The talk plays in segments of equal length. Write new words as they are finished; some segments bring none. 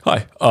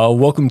Hi,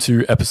 welcome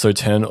to episode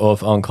 10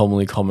 of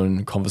Uncommonly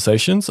Common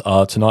Conversations.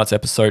 Tonight's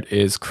episode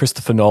is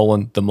Christopher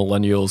Nolan, the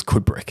Millennial's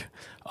Kubrick.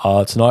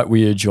 Tonight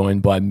we are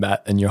joined by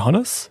Matt and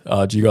Johannes.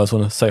 Do you guys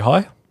want to say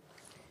hi?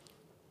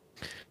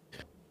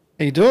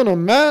 How you doing?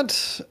 I'm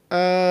Matt,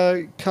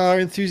 car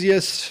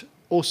enthusiast,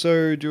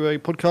 also do a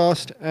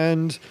podcast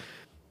and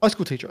high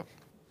school teacher.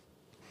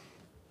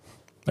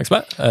 Thanks,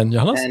 Matt. And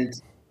Johannes?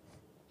 And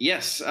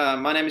yes,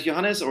 my name is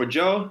Johannes or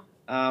Joe.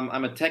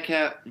 I'm a tech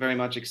hat, very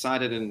much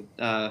excited and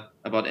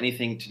about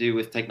anything to do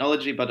with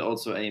technology, but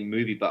also a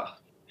movie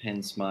buff.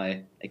 Hence my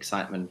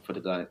excitement for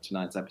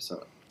tonight's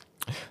episode.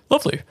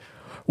 Lovely.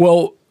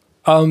 Well,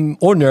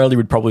 ordinarily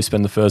we'd probably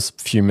spend the first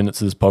few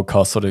minutes of this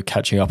podcast sort of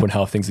catching up on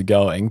how things are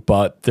going,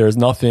 but there is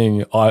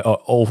nothing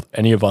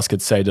any of us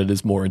could say that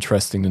is more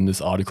interesting than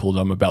this article that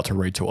I'm about to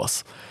read to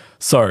us.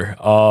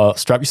 So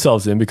strap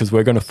yourselves in because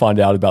we're going to find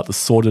out about the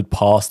sordid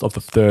past of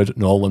the third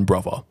Nolan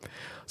brother.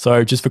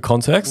 So just for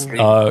context,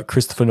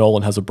 Christopher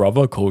Nolan has a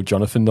brother called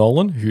Jonathan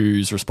Nolan,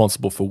 who's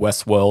responsible for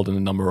Westworld and a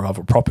number of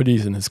other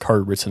properties and has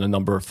co-written a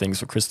number of things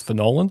for Christopher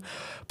Nolan.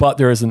 But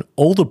there is an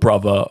older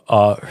brother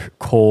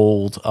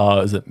called,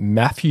 is it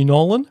Matthew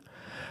Nolan,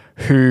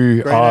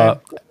 who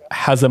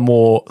has a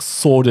more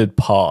sordid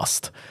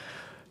past.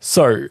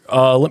 So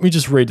let me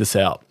just read this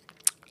out.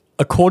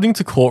 According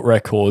to court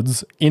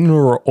records, in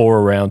or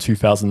around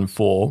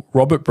 2004,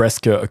 Robert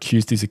Bresker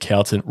accused his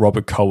accountant,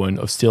 Robert Cohen,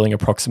 of stealing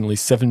approximately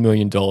 $7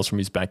 million from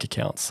his bank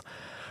accounts.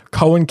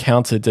 Cohen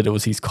countered that it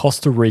was his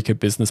Costa Rica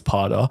business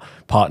partner,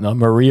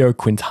 Mario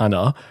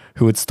Quintana,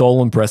 who had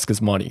stolen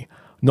Bresker's money.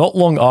 Not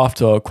long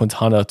after,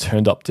 Quintana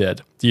turned up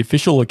dead. The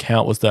official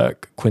account was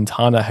that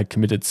Quintana had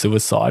committed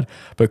suicide,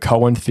 but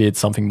Cohen feared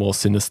something more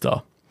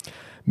sinister.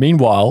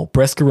 Meanwhile,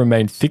 Bresker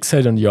remained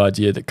fixated on the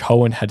idea that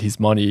Cohen had his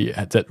money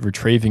and that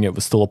retrieving it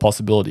was still a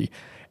possibility.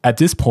 At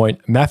this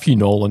point, Matthew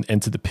Nolan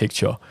entered the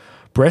picture.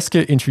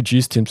 Bresker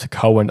introduced him to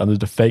Cohen under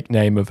the fake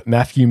name of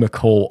Matthew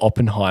McCall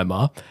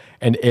Oppenheimer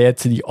and heir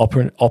to the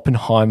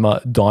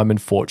Oppenheimer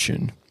diamond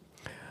fortune.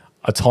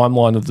 A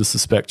timeline of the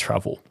suspect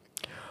travel.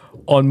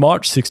 On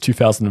March 6,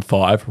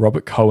 2005,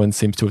 Robert Cohen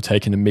seems to have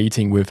taken a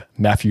meeting with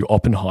Matthew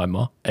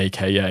Oppenheimer,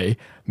 aka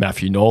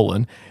Matthew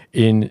Nolan,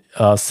 in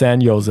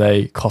San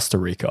Jose, Costa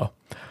Rica.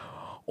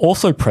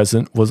 Also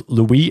present was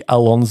Luis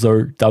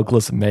Alonso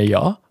Douglas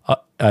Meyer,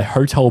 a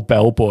hotel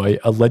bellboy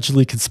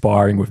allegedly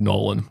conspiring with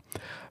Nolan.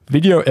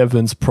 Video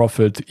evidence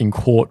proffered in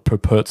court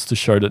purports to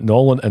show that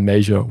Nolan and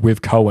Meyer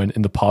with Cohen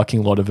in the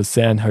parking lot of a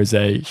San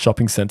Jose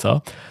shopping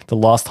center the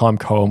last time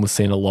Cohen was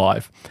seen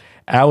alive.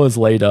 Hours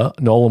later,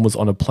 Nolan was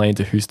on a plane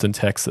to Houston,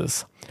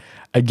 Texas.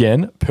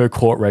 Again, per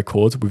court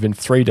records, within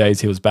 3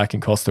 days he was back in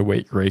Costa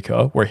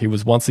Rica, where he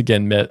was once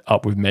again met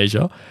up with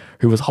Meyer,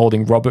 who was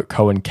holding Robert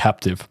Cohen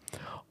captive.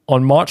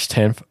 On March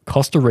 10th,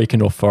 Costa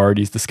Rican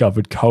authorities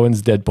discovered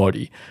Cohen's dead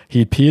body.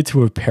 He appeared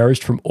to have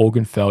perished from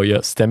organ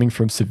failure stemming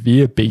from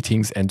severe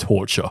beatings and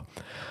torture.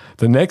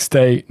 The next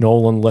day,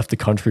 Nolan left the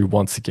country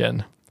once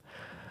again.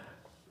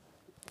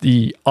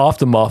 The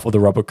aftermath of the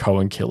Robert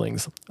Cohen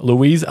killings.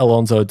 Luis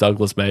Alonso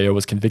Douglas Meyer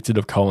was convicted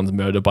of Cohen's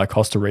murder by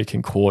Costa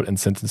Rican court and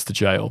sentenced to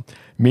jail.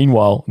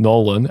 Meanwhile,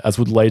 Nolan, as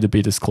would later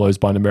be disclosed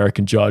by an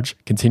American judge,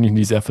 continued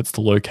his efforts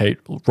to locate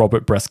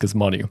Robert Bresker's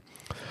money.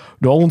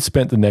 Nolan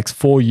spent the next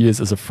 4 years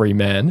as a free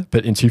man,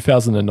 but in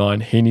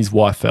 2009, he and his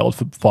wife filed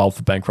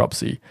for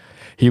bankruptcy.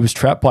 He was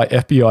trapped by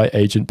FBI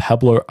agent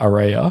Pablo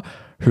Araya,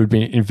 who had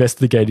been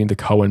investigating the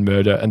Cohen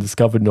murder and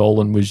discovered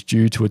Nolan was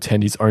due to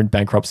attend his own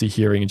bankruptcy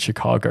hearing in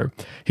Chicago.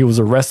 He was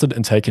arrested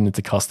and taken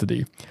into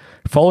custody.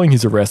 Following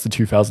his arrest in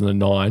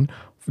 2009,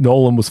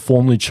 Nolan was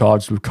formally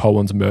charged with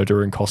Cohen's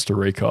murder in Costa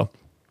Rica.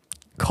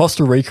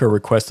 Costa Rica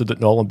requested that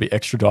Nolan be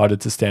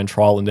extradited to stand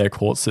trial in their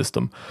court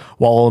system.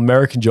 While an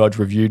American judge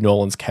reviewed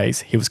Nolan's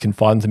case, he was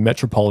confined to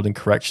Metropolitan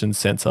Corrections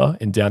Center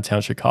in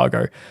downtown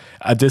Chicago.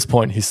 At this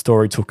point, his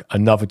story took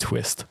another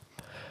twist.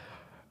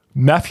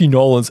 Matthew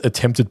Nolan's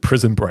attempted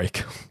prison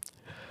break.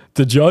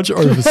 The judge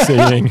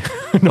overseeing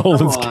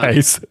Nolan's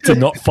case did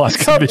not find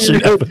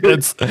sufficient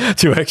evidence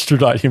to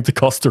extradite him to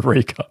Costa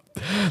Rica.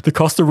 The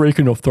Costa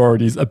Rican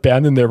authorities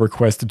abandoned their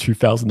request in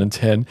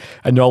 2010,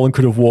 and Nolan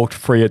could have walked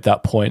free at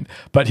that point,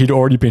 but he'd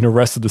already been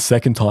arrested a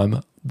second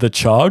time. The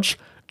charge?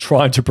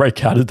 Trying to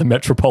break out of the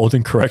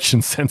Metropolitan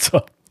Corrections Center.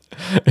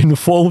 In the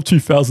fall of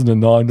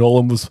 2009,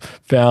 Nolan was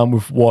found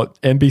with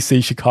what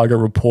NBC Chicago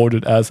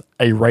reported as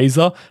a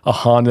razor, a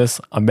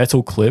harness, a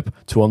metal clip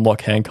to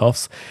unlock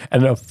handcuffs,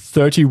 and a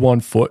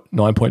 31-foot,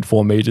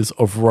 9.4 meters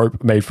of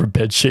rope made from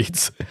bed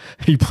sheets.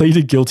 He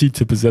pleaded guilty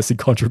to possessing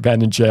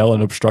contraband in jail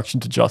and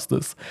obstruction to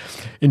justice.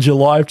 In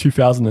July of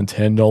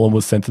 2010, Nolan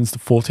was sentenced to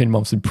 14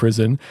 months in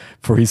prison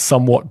for his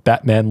somewhat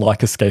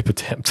Batman-like escape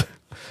attempt.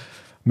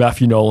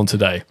 Matthew Nolan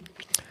today.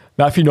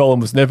 Matthew Nolan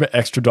was never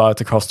extradited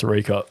to Costa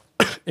Rica.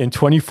 In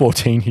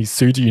 2014, he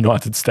sued the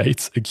United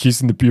States,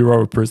 accusing the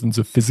Bureau of Prisons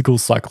of physical,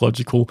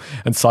 psychological,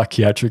 and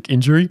psychiatric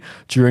injury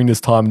during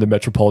his time in the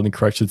Metropolitan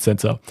Corrections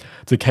Center.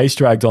 The case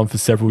dragged on for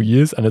several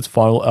years, and its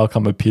final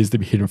outcome appears to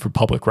be hidden from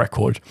public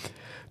record.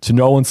 To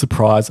no one's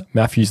surprise,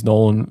 Matthews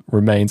Nolan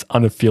remains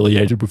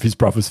unaffiliated with his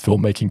brother's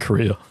filmmaking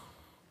career.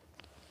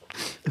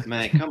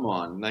 Man, come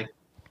on. Like,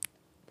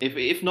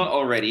 if not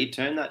already,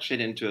 turn that shit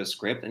into a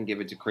script and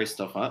give it to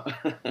Christopher.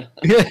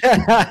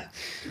 Yeah.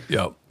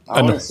 Yep.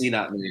 I want to see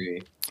that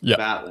movie. Yeah.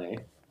 Badly.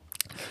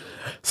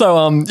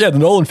 So, the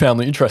Nolan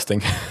family,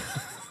 interesting.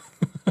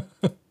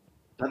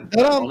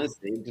 That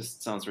honestly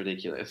just sounds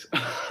ridiculous.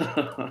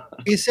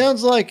 It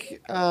sounds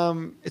like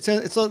it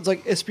sounds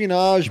like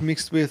espionage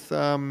mixed with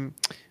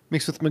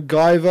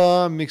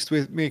MacGyver, mixed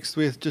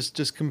with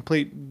just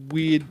complete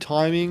weird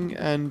timing,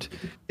 and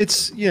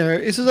it's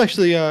this is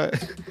actually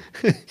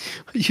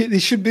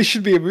this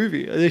should be a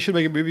movie. They should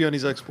make a movie on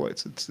his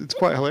exploits. It's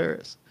quite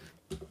hilarious.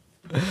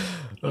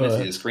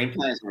 Honestly, the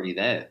screenplay is already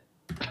there.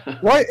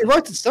 Right, it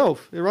writes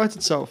itself.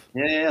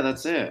 Yeah,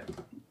 that's it.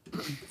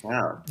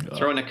 Wow.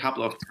 Throw in a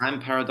couple of time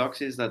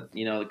paradoxes that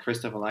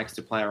Christopher likes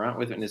to play around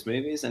with in his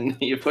movies, and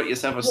you put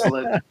yourself a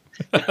solid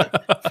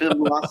film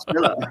last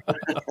thriller.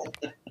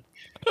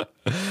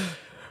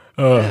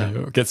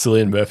 Get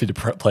Cillian Murphy to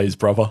play his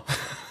brother.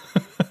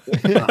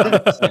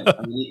 100%.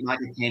 I mean,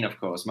 Michael Caine, of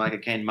course. Michael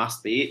Caine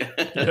must be.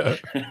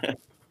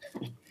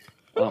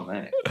 Oh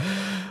man.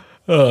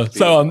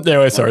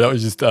 Anyway, sorry, that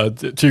was just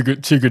too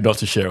good not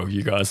to share with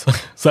you guys.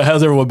 So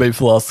how's everyone been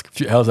for the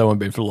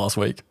last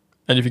week?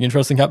 Anything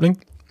interesting happening?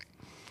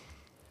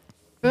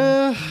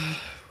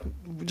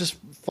 Just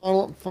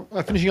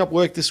finishing up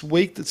work this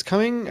week that's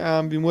coming.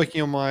 Been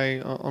working on my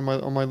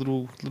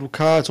little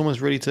car. It's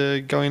almost ready to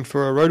go in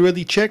for a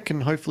roadworthy check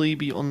and hopefully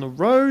be on the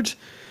road.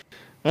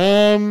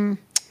 What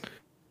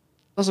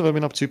else have I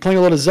been up to? Playing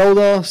a lot of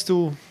Zelda.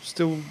 Still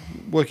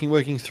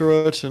working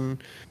through it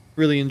and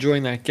really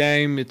enjoying that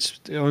game. We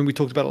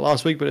talked about it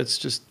last week, but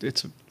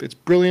it's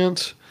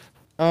brilliant.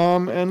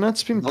 And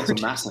that's been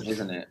pretty massive,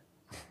 isn't it?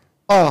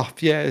 Oh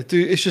yeah,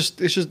 dude! It's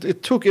just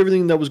it took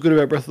everything that was good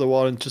about Breath of the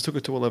Wild and just took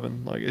it to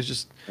 11. Like it's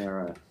just, yeah,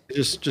 right.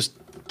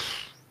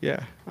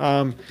 Yeah.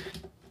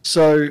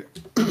 So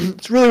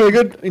it's really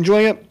good.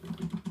 Enjoying it.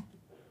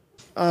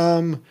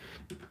 What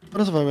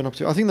else have I been up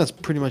to? I think that's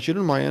pretty much it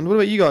on my end. What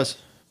about you guys?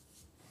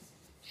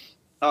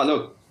 Oh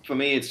look, for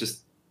me it's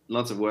just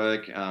lots of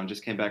work.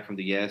 Just came back from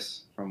the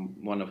US from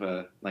one of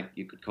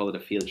you could call it a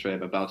field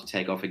trip. About to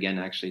take off again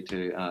actually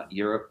to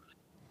Europe,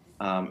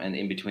 and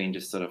in between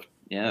just sort of.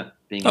 Yeah,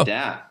 being a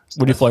dad.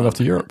 When are you flying off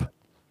to Europe?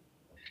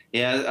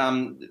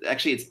 Yeah,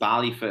 actually it's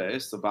Bali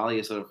first. So Bali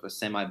is sort of a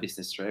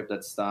semi-business trip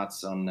that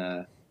starts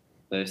on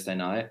Thursday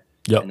night.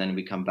 Yep. And then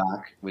we come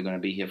back. We're going to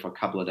be here for a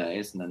couple of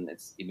days, and then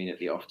it's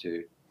immediately off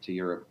to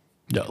Europe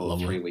for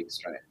 3 weeks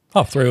straight.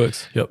 Oh, 3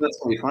 weeks. Yep. That's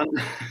going to be fun.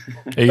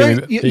 Are you going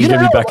to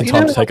be back in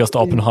time to take us to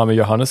Oppenheimer,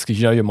 Johannes? Because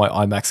you're my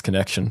IMAX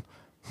connection.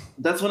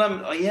 That's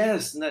what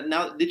yes.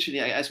 Now, literally,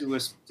 as we were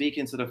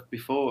speaking sort of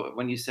before,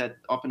 when you said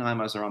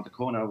Oppenheimer's around the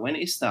corner, when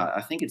is that?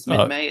 I think it's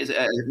mid-May. Is it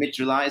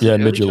mid-July? Yeah,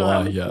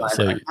 mid-July. Yeah.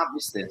 So I can't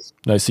miss this.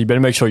 No, so you better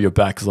make sure you're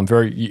back because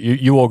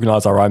you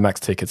organise our IMAX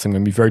tickets. I'm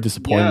going to be very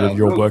disappointed if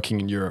you're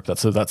working in Europe.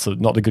 That's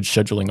not a good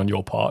scheduling on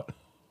your part.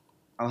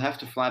 I'll have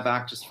to fly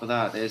back just for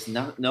that. There's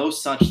no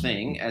such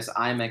thing as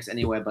IMAX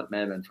anywhere but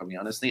Melbourne for me.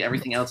 Honestly,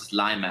 everything else is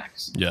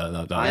Limax.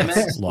 Yeah,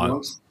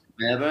 IMAX.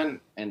 Melbourne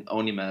and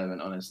only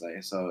Melbourne,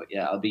 honestly. So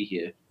yeah, I'll be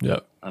here. Yeah,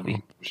 I'll be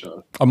here for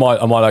sure. I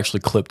might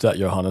actually clip that,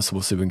 Johannes.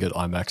 We'll see if we can get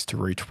IMAX to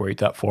retweet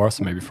that for us,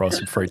 and maybe for us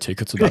some free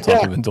tickets with that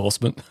type of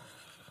endorsement.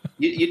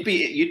 You'd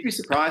be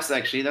surprised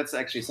actually. That's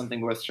actually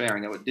something worth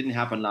sharing. That didn't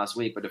happen last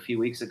week, but a few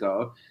weeks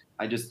ago,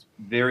 I just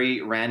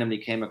very randomly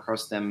came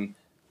across them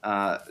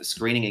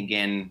screening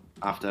again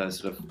after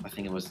sort of, I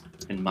think it's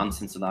been months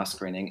since the last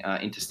screening,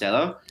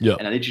 Interstellar. Yeah.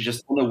 And I literally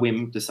just on a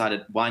whim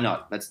decided, why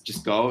not? Let's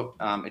just go.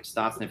 It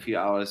starts in a few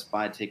hours,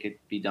 buy a ticket,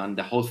 be done.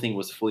 The whole thing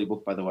was fully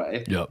booked, by the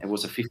way. Yeah. It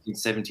was a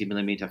 1570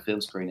 millimeter film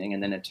screening.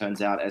 And then it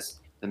turns out as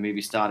the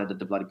movie started that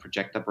the bloody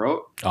projector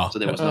broke. So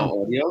there was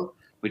no audio,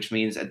 which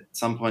means at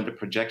some point the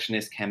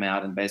projectionist came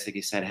out and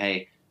basically said,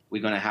 hey,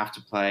 we're going to have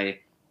to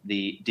play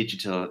the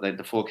digital, the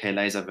 4K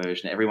laser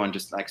version. Everyone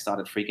just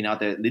started freaking out.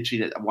 There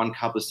literally one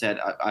couple said,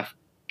 I've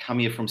come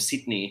here from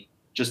Sydney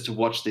just to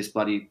watch this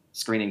bloody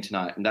screening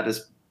tonight. And that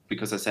is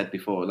because I said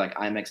before,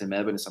 IMAX in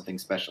Melbourne is something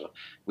special.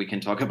 We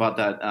can talk about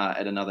that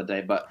at another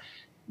day, but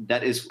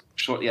that is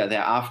shortly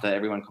thereafter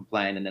everyone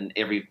complained and then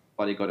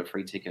everybody got a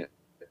free ticket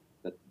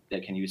that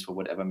they can use for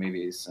whatever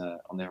movie is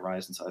on the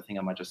horizon. So I think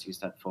I might just use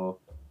that for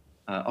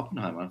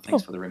Oppenheimer.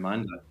 Thanks for the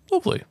reminder.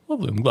 Lovely.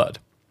 I'm glad.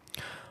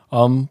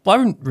 I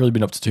haven't really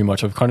been up to too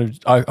much.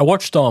 I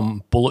watched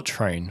Bullet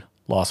Train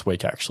last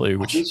week actually,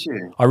 which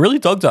I really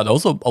dug that. That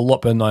was a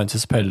lot better than I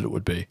anticipated it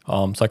would be.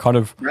 So I kind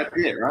of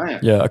right.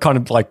 Yeah, I kind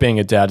of like being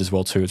a dad as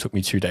well too. It took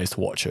me 2 days to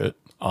watch it.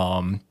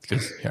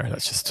 Because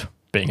that's just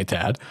being a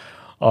dad.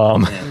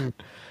 And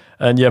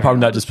yeah, apart from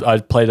that, I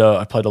played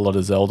a lot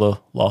of Zelda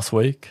last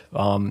week,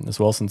 as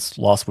well since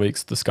last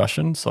week's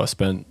discussion. So I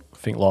spent I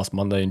think last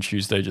Monday and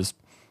Tuesday just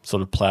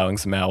sort of plowing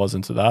some hours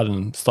into that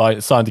and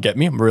starting to get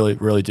me. I'm really,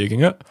 really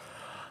digging it.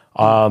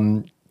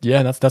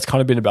 yeah, that's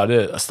kind of been about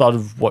it. I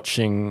started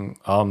watching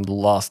The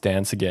Last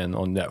Dance again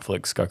on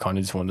Netflix. I kind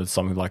of just wanted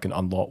something like an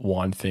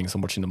unwind thing. So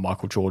I'm watching the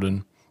Michael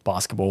Jordan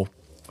basketball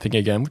thing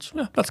again, which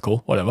that's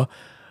cool, whatever.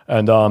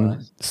 And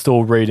Nice.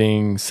 still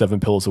reading Seven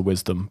Pillars of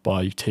Wisdom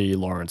by T.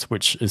 Lawrence,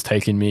 which has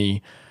taken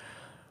me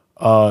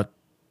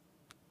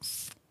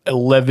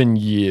 11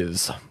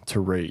 years to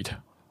read.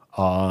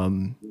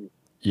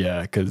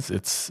 Yeah, because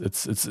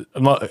it's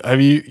I'm not,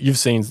 you've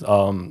seen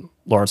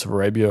Lawrence of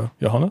Arabia,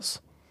 Johannes?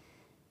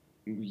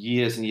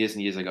 Years and years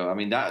and years ago. I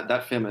mean,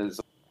 that film is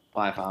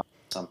 5 hours or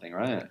something,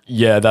 right?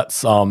 Yeah,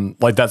 that's one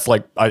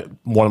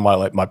of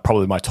my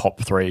probably my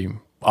top three,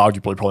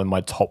 arguably probably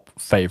my top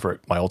favorite,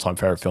 my all time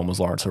favorite film was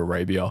Lawrence of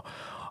Arabia.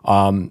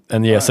 And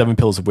yeah, Right. Seven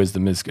Pillars of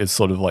Wisdom is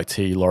sort of like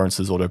T.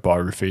 Lawrence's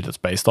autobiography that's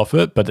based off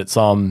it, but it's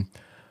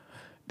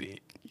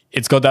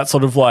got that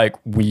sort of like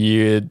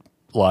weird,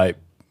 like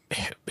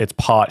it's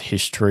part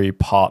history,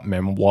 part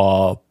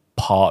memoir,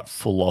 part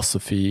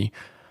philosophy,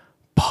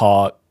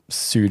 part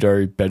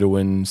pseudo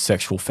Bedouin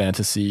sexual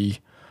fantasy,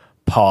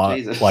 part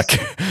Jesus. like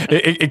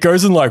it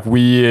goes in like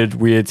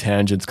weird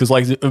tangents, because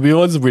like it'll be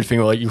always a weird thing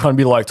where like you kind of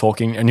be like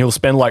talking and he'll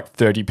spend like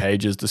 30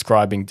 pages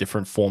describing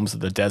different forms of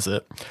the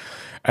desert,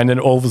 and then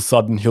all of a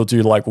sudden he'll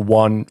do like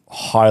one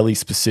highly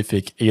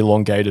specific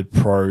elongated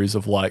prose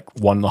of like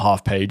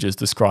 1.5 pages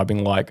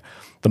describing like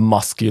the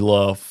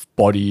muscular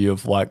body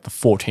of like the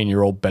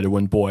 14-year-old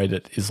Bedouin boy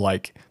that is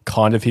like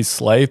kind of his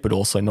slave, but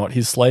also not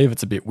his slave.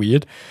 It's a bit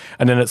weird.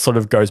 And then it sort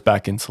of goes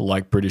back into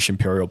like British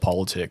imperial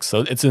politics. So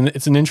it's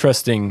an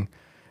interesting,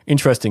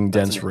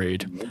 dense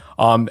read.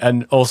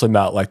 And also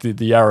Matt, like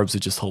the Arabs are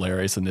just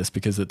hilarious in this,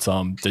 because it's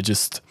they're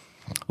just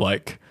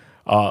like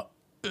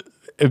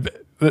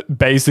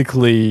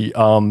basically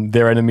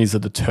their enemies are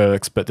the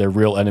Turks, but their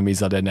real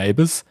enemies are their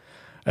neighbors.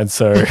 And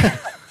so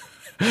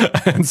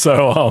and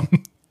so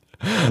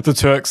the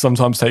Turks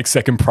sometimes take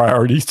second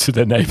priority to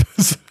their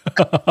neighbors.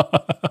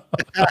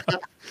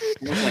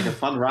 Looks like a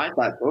fun ride,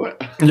 that boat.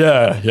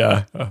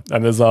 Yeah.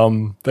 And there's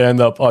they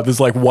end up there's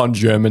like one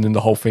German in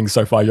the whole thing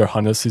so far,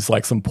 Johannes, who's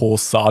like some poor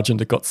sergeant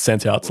that got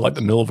sent out to like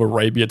the middle of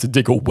Arabia to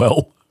dig a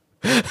well.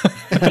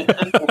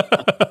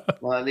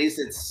 Well, at least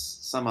it's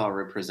somehow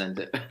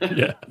represented.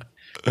 Yeah.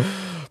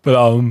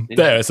 But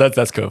there, so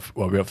that's kind of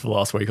what we have for the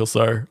last week or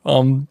so.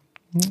 All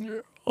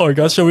right,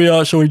 guys, shall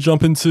we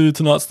jump into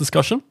tonight's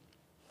discussion?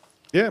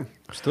 Yeah,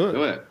 let's do it.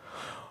 Do it.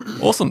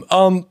 Awesome.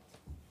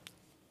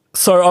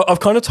 So I've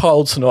kind of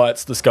titled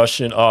tonight's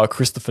discussion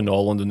Christopher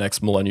Nolan, the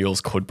next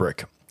Millennial's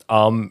Kubrick.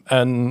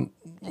 And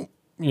you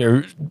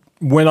know,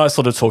 when I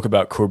sort of talk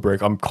about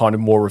Kubrick, I'm kind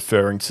of more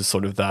referring to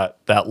sort of that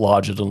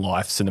larger than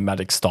life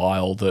cinematic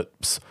style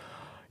that's,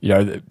 you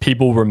know, that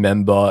people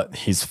remember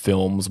his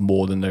films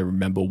more than they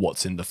remember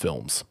what's in the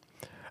films.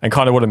 And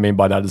kind of what I mean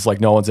by that is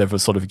like no one's ever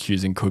sort of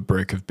accusing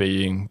Kubrick of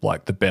being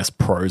like the best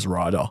prose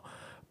writer,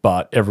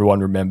 but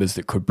everyone remembers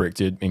that Kubrick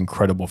did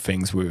incredible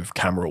things with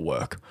camera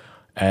work,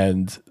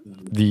 and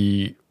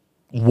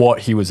what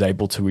he was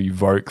able to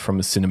evoke from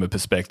a cinema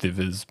perspective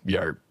is, you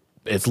know,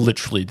 it's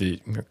literally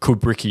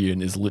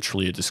Kubrickian is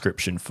literally a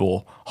description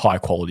for high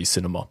quality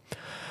cinema.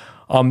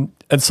 And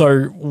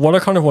so what I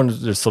kind of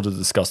wanted to sort of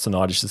discuss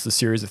tonight is just a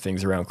series of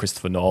things around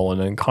Christopher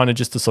Nolan, and kind of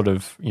just to sort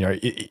of, you know,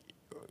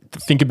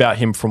 think about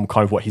him from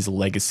kind of what his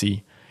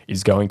legacy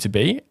is going to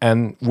be.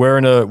 And we're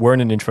in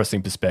an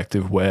interesting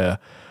perspective where,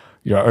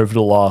 you know, over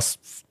the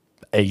last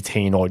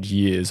 18 odd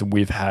years,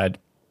 we've had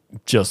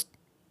just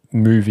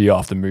movie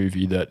after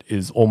movie that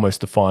is almost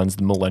defines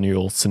the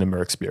millennial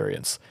cinema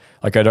experience.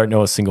 Like, I don't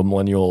know a single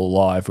millennial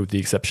alive, with the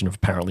exception of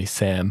apparently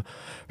Sam,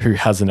 who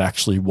hasn't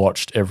actually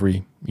watched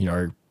every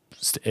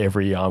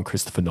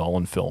Christopher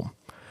Nolan film.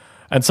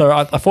 And so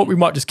I thought we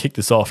might just kick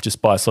this off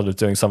just by sort of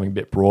doing something a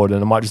bit broad,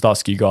 and I might just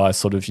ask you guys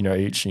sort of, you know,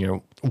 each, you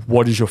know,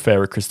 what is your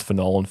favorite Christopher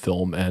Nolan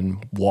film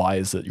and why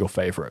is it your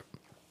favorite?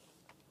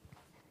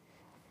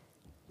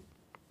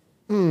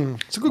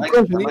 It's a good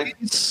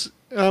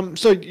question.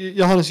 So,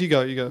 Johannes, you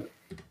go.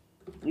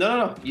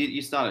 No.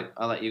 You start it.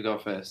 I'll let you go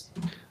first.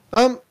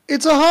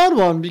 It's a hard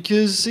one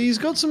because he's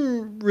got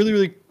some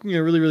really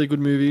good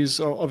movies.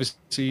 Obviously,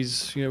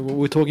 he's, you know,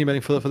 we're talking about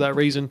him for that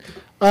reason.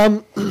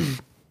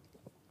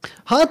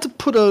 Hard to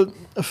put a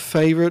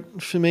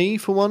favorite for me,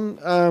 for one.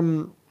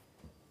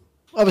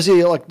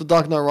 Obviously, like The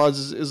Dark Knight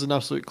Rises is an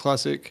absolute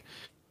classic.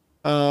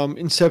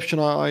 Inception,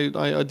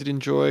 I did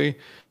enjoy.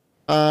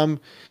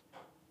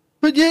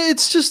 But yeah,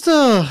 it's just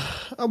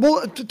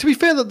well. To be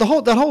fair, that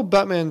whole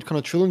Batman kind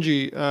of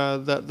trilogy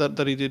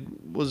that he did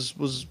was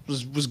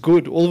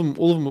good. All of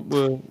them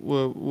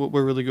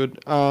were really good.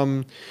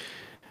 The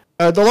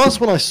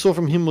last one I saw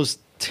from him was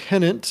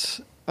Tenet,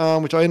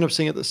 which I ended up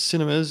seeing at the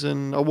cinemas,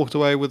 and I walked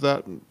away with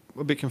that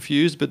a bit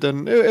confused. But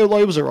then it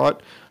was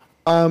alright.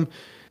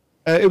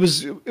 It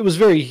was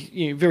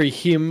very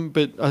him,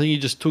 but I think he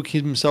just took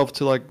himself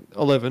to like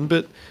 11.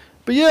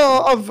 But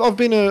yeah, I've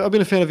been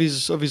a fan of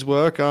his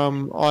work.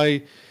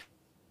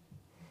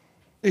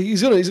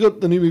 He's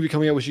got the new movie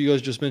coming out, which you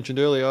guys just mentioned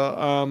earlier.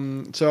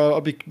 So I'll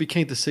be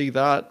keen to see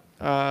that.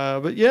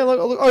 But yeah, like,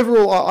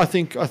 overall, I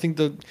think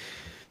the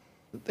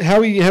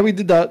how he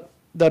did that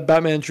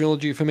Batman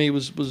trilogy for me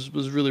was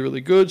really,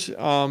 really good.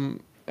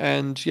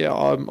 And yeah,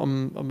 I'm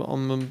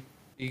a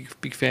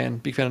big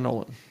fan of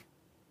Nolan.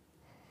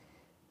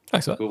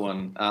 Thanks for that. Cool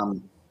one.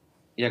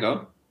 Yeah,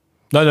 go.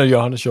 No,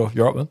 Johannes,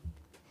 you're up, man.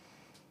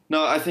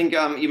 No, I think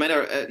you made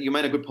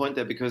a good point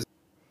there, because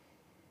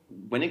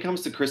when it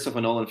comes to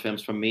Christopher Nolan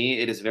films, for me,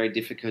 it is very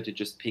difficult to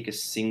just pick a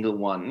single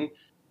one.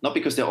 Not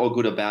because they're all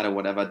good or bad or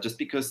whatever, just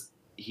because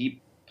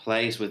he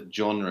plays with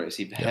genres.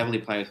 He heavily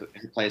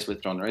plays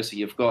with genres. So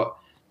you've got,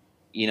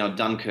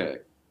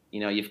 Dunkirk.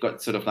 You've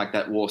got sort of like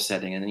that war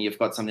setting, and then you've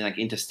got something like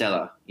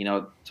Interstellar.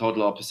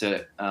 Total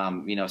opposite.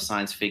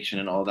 Science fiction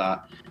and all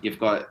that. You've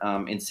got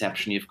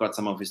Inception. You've got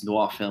some of his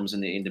noir films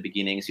in the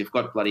beginnings. You've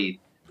got bloody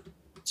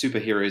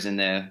superheroes in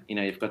there.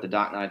 You've got the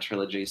Dark Knight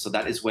trilogy. So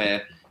that is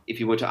where, if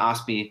you were to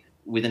ask me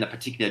within a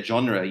particular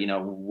genre,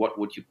 what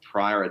would you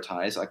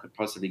prioritize, I could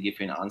possibly give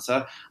you an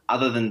answer.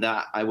 Other than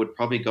that, I would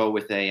probably go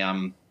with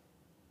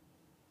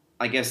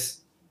I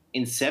guess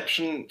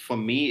Inception for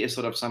me is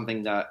sort of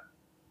something that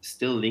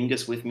still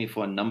lingers with me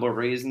for a number of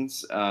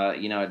reasons.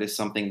 It is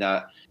something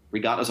that,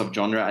 regardless of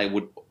genre, I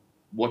would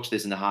watch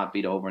this in a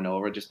heartbeat over and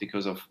over, just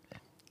because of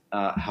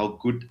how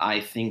good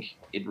I think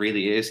it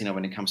really is,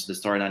 when it comes to the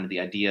storyline, the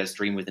ideas,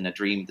 dream within a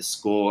dream, the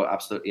score,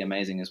 absolutely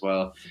amazing as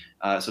well.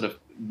 Sort of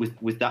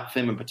with that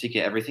film in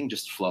particular, everything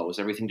just flows,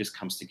 everything just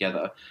comes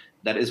together.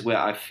 That is where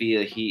I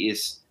feel he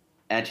is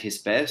at his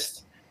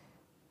best.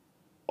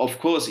 Of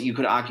course, you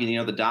could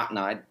argue, The Dark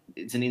Knight,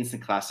 it's an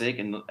instant classic,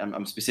 and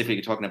I'm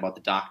specifically talking about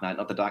The Dark Knight,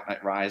 not The Dark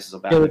Knight Rises or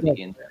Batman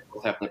Begins.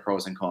 Both have their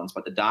pros and cons,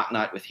 but The Dark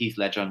Knight with Heath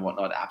Ledger and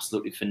whatnot,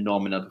 absolutely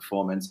phenomenal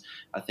performance.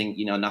 I think,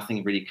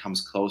 nothing really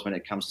comes close when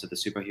it comes to the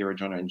superhero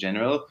genre in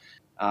general,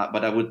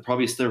 but I would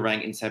probably still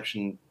rank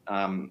Inception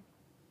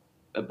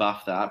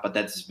above that, but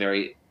that's a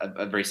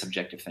very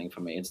subjective thing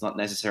for me. It's not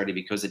necessarily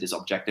because it is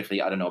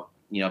objectively, I don't know,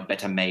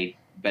 better made,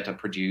 better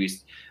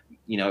produced,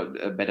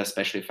 better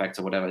special effects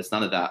or whatever. It's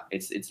none of that.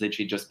 It's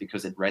literally just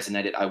because it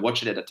resonated. I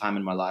watched it at a time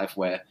in my life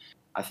where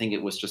I think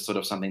it was just sort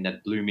of something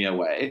that blew me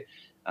away,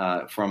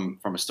 from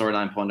a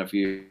storyline point of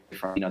view,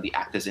 from the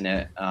actors in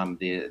it,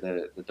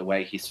 the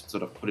way he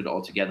sort of put it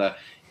all together.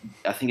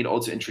 I think it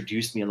also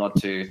introduced me a lot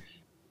to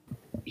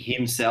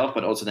himself,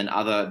 but also then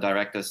other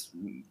directors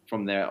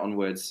from there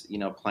onwards,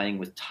 playing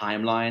with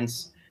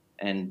timelines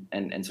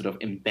and sort of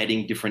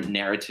embedding different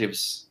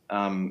narratives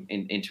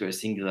into a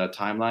singular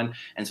timeline.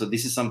 And so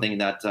this is something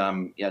that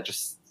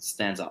just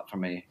stands out for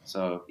me.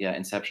 So yeah,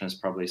 Inception is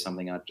probably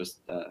something I'd just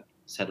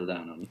settle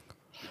down on.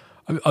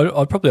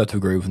 I'd probably have to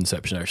agree with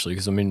Inception, actually,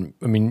 because I'm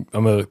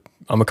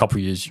a couple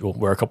of years, or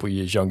we're a couple of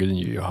years younger than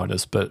you,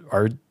 Johannes, but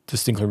I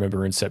distinctly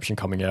remember Inception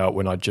coming out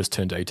when I just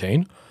turned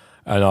 18,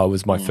 and I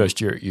was my first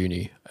year at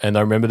uni, and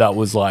I remember that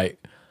was like,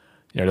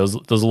 there's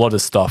a lot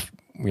of stuff,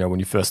 when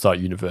you first start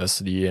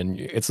university, and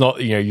it's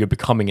not, you're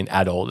becoming an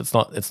adult. It's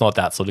not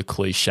that sort of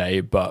cliche,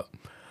 but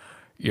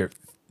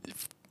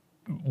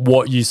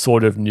what you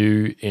sort of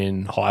knew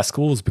in high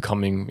school is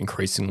becoming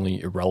increasingly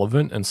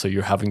irrelevant, and so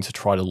you're having to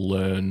try to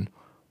learn.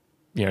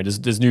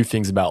 There's new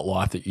things about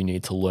life that you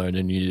need to learn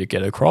and you need to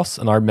get across.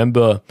 And I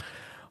remember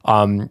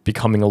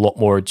becoming a lot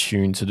more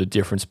attuned to the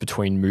difference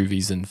between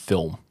movies and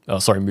film.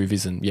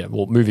 Movies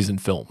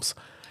and films.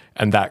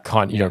 And that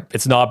kind,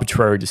 it's an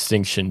arbitrary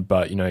distinction,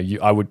 but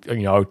I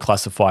would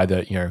classify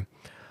that,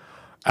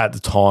 at the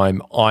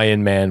time,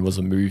 Iron Man was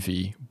a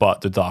movie,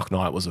 but The Dark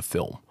Knight was a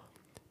film.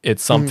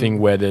 It's something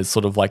where there's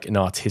sort of like an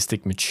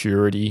artistic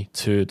maturity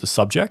to the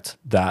subject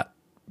that,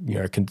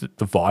 can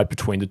divide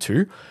between the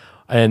two.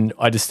 And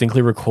I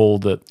distinctly recall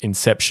that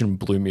Inception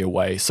blew me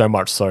away, so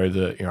much so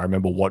that I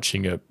remember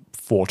watching it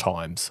 4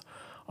 times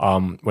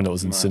when it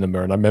was in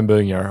cinema. And I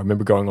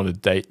remember going on a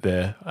date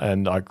there,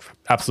 and I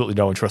absolutely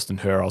no interest in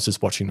her. I was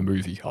just watching the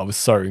movie. I was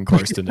so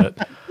engrossed in it.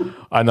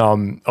 And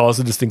I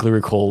also distinctly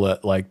recall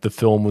that like the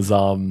film was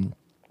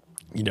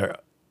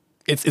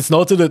it's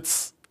not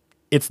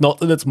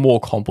that it's more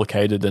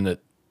complicated than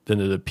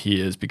it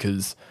appears,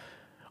 because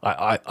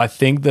I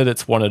think that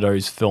it's one of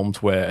those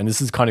films where, and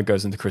this is kind of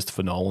goes into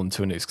Christopher Nolan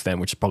to an extent,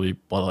 which is probably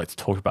what I'd like to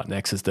talk about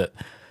next, is that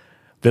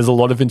there's a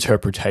lot of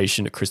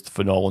interpretation that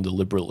Christopher Nolan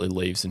deliberately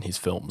leaves in his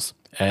films.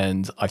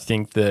 And I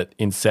think that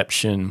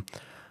Inception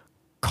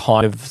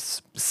kind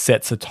of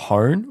sets a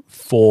tone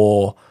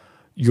for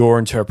your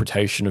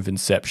interpretation of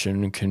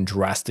Inception and can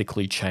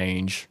drastically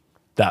change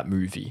that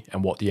movie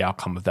and what the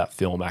outcome of that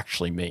film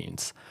actually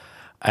means.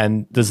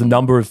 And there's a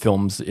number of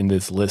films in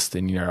this list,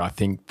 and I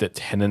think that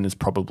Tenet is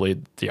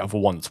probably the other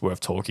one that's worth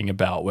talking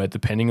about, where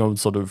depending on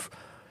sort of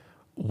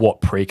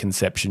what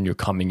preconception you're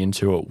coming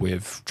into it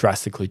with,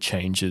 drastically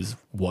changes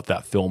what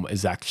that film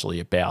is actually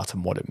about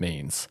and what it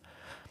means.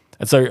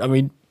 And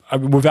so,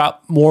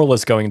 without more or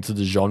less going into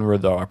the genre,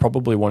 though, I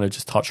probably want to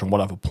just touch on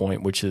one other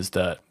point, which is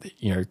that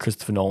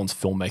Christopher Nolan's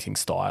filmmaking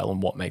style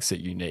and what makes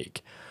it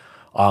unique.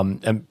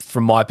 And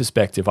from my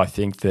perspective, I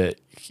think that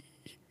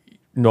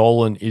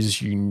Nolan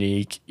is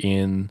unique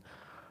in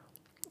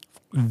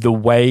the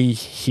way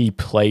he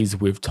plays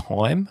with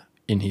time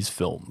in his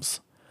films.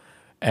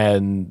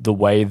 and the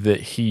way that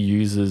he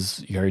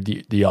uses, you know,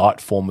 the art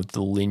form of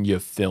the linear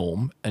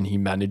film, and he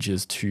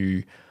manages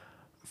to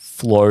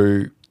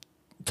flow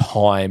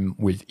time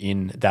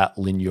within that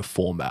linear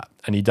format.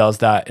 And he does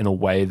that in a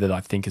way that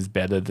I think is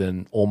better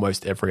than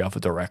almost every other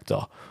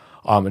director.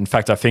 In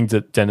fact, I think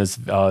that Denis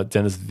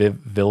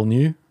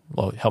Villeneuve,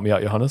 well, help me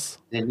out, Johannes.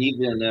 Denis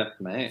Villeneuve,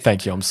 mate.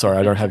 Thank you. I'm sorry,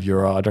 I don't have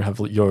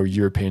your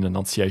European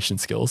enunciation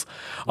skills.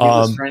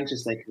 As French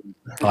as they can.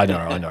 I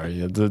know.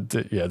 Yeah,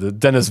 the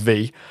Denis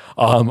V.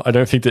 I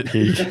don't think that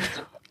he.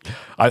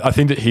 I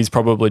think that he's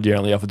probably the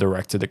only other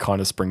director that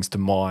kind of springs to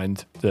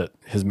mind that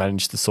has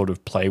managed to sort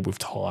of play with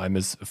time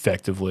as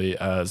effectively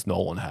as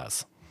Nolan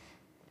has.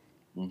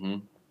 Mm-hmm.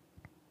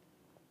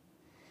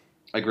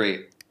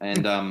 Agree,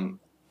 and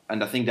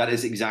I think that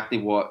is exactly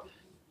what,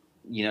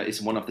 you know, is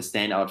one of the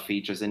standout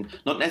features, and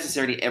not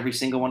necessarily every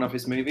single one of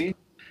his movies.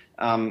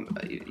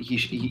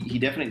 He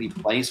definitely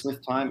plays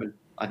with time, and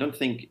I don't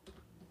think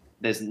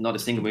there's not a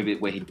single movie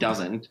where he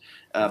doesn't.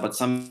 But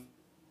some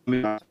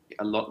movies are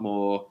a lot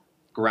more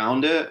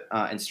grounded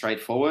and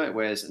straightforward,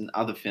 whereas in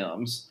other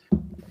films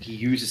he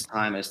uses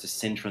time as the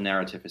central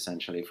narrative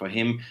essentially for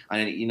him.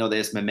 And you know,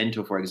 there's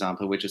Memento, for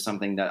example, which is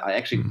something that I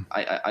actually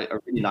I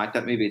really like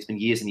that movie. It's been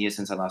years and years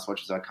since I last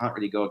watched it, so I can't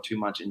really go too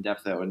much in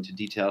depth or into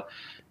detail,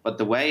 but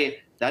the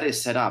way that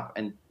is set up,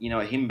 and you know,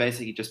 him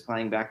basically just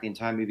playing back the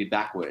entire movie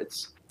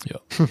backwards,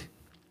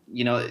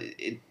 you know,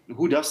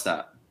 who does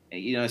that,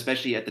 you know,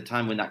 especially at the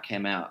time when that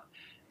came out.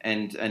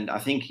 And I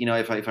think, you know,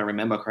 if I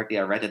remember correctly,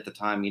 I read at the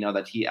time, you know,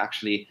 that he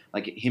actually,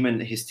 like, him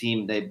and his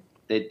team, they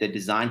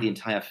designed the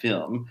entire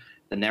film,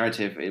 the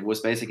narrative. It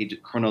was basically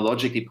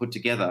chronologically put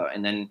together,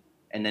 and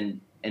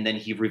then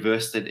he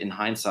reversed it in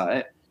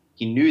hindsight.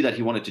 He knew that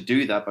he wanted to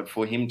do that, but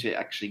for him to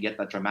actually get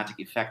that dramatic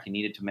effect, he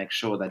needed to make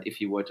sure that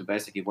if you were to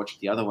basically watch it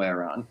the other way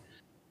around,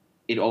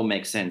 it all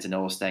makes sense and it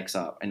all stacks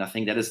up. And I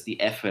think that is the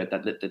effort,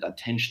 that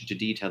attention to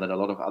detail that a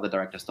lot of other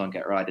directors don't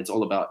get right. It's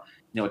all about,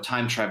 you know,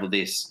 time travel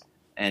this,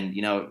 and,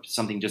 you know,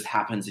 something just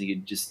happens and you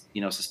just,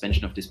 you know,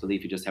 suspension of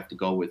disbelief, you just have to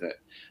go with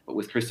it. But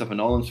with Christopher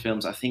Nolan's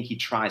films, I think he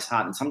tries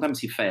hard, and sometimes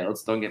he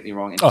fails, don't get me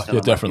wrong. Oh, yeah,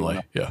 definitely.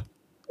 Yeah.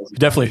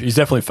 He's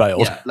definitely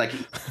failed. Yeah, like,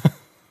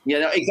 yeah,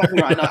 no,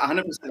 exactly right. No,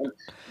 100%.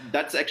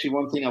 That's actually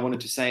one thing I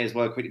wanted to say as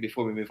well, quickly,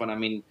 before we move on. I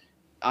mean,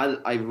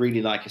 I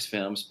really like his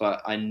films,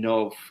 but I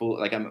know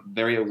I'm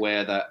very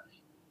aware that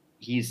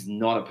he's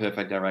not a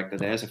perfect director.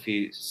 There's a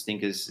few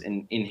stinkers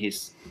in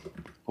his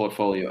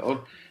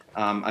portfolio.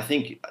 I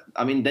think,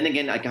 I mean, then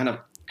again, I kind of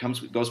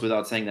goes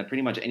without saying that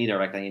pretty much any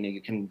director, you know,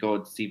 you can go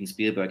with Steven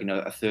Spielberg, you know,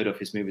 a third of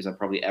his movies are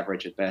probably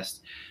average at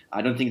best.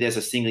 I don't think there's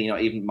a single, you know,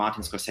 even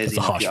Martin Scorsese. That's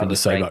a harsh thing to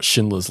say about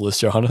Schindler's List,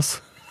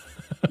 Johannes.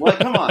 Well,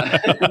 come on.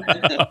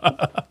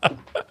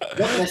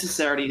 Not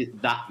necessarily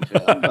that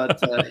film, but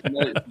you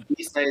know,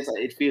 these days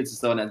it feels as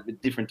though a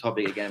different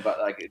topic again. But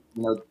like,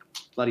 you know,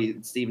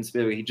 bloody Steven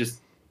Spielberg, he just,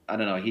 I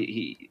don't know,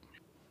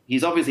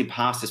 he's obviously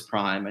past his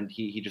prime, and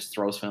he just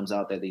throws films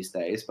out there these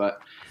days. But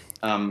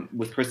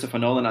with Christopher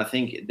Nolan, I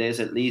think there's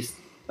at least,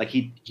 like,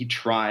 he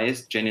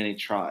genuinely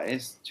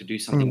tries to do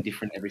something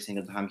different every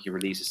single time he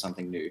releases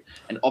something new.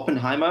 And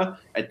Oppenheimer,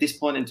 at this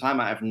point in time,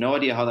 I have no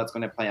idea how that's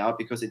going to play out,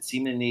 because it's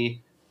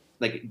seemingly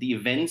like the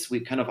events we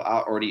kind of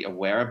are already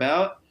aware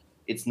about.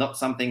 It's not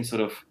something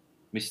sort of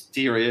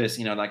mysterious,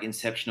 you know, like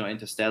Inception or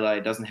Interstellar.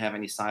 It doesn't have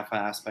any sci-fi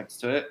aspects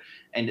to it.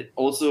 And it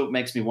also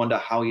makes me wonder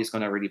how he's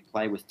going to really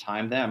play with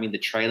time there. I mean, the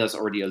trailers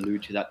already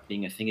allude to that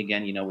being a thing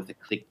again, you know, with the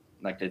click,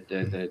 like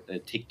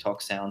the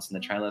TikTok sounds in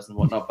the trailers and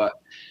whatnot. But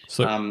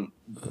so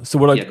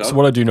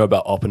what I do know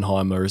about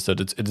Oppenheimer is that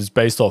it is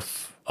based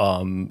off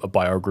a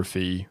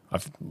biography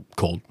I've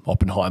called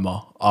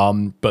Oppenheimer.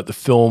 But the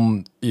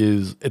film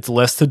it's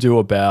less to do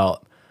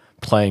about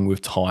playing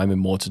with time and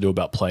more to do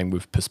about playing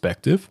with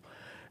perspective.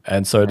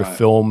 And so the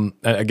film,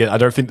 and again, I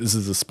don't think this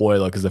is a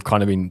spoiler because they've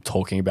kind of been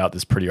talking about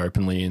this pretty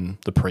openly in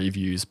the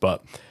previews,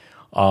 but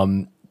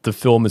the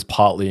film is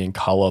partly in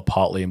color,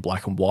 partly in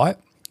black and white.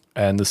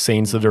 And the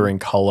scenes that are in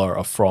color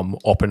are from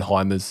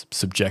Oppenheimer's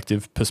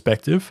subjective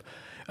perspective,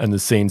 and the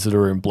scenes that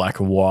are in black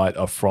and white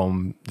are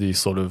from the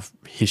sort of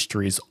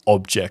history's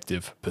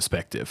objective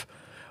perspective.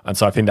 And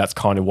so I think that's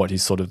kind of what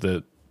he's sort of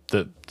the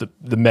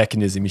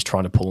mechanism he's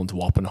trying to pull into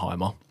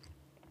Oppenheimer.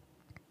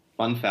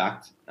 Fun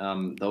fact,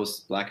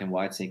 those black and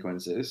white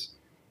sequences,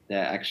 they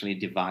actually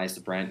devised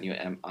a brand new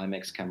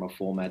IMAX camera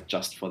format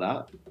just for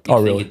that.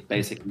 Really?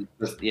 Basically,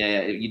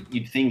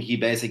 you'd think he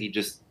basically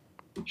just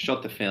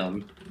shot the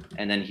film,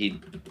 and then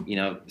you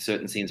know,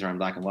 certain scenes are in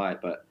black and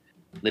white, but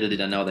little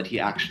did I know that he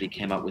actually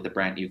came up with a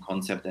brand new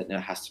concept that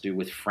has to do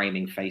with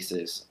framing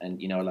faces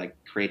and, you know, like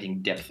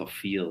creating depth of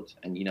field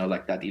and, you know,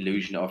 like that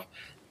illusion of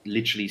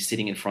literally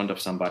sitting in front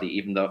of somebody,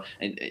 even though,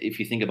 and if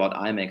you think about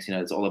IMAX, you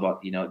know, it's all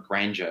about, you know,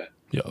 grandeur,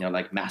 you know,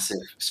 like massive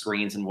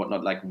screens and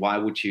whatnot. Like, why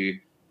would you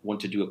want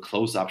to do a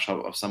close-up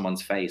shot of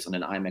someone's face on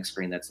an IMAX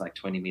screen that's like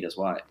 20 meters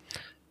wide?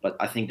 But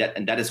I think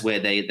that is where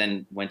they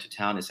then went to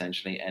town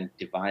essentially and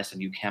devised a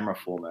new camera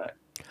format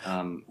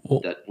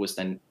Well, that was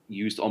then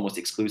used almost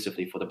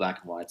exclusively for the black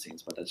and white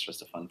scenes. But that's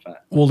just a fun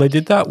fact. well, they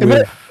did that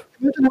Imagine, with.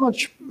 imagine how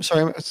much.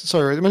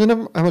 Sorry.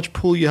 Imagine how much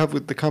pull you have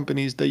with the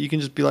companies that you can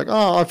just be like,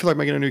 oh, I feel like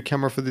making a new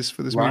camera for this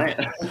Right.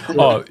 movie.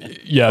 Oh,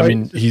 yeah. I Right?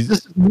 mean, It's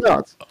just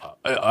nuts.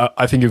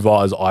 I think if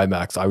I was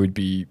IMAX, I would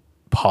be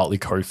partly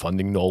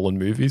co-funding Nolan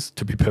movies.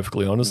 To be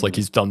perfectly honest, like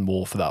he's done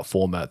more for that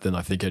format than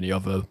I think any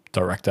other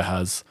director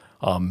has.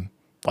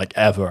 Like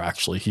ever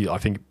actually. I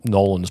think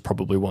Nolan is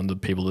probably one of the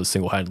people that's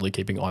single-handedly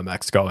keeping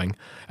IMAX going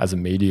as a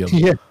medium.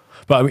 Yeah.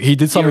 But I mean, he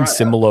did something right.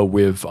 similar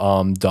with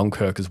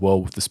Dunkirk as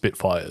well with the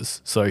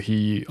Spitfires. So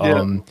he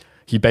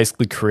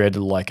basically created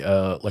like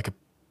a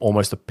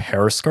almost a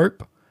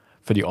periscope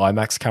for the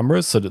IMAX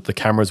cameras, so that the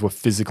cameras were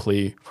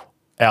physically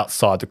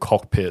outside the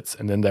cockpits,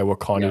 and then they were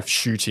kind of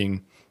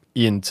shooting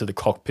into the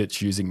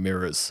cockpits using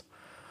mirrors.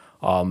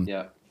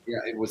 Yeah,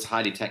 it was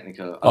highly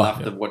technical. I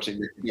loved watching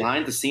the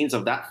behind the scenes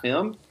of that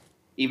film.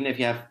 Even if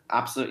you have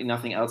absolutely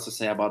nothing else to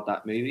say about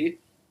that movie,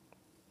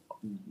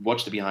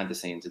 watch the behind the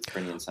scenes. It's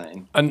pretty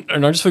insane. And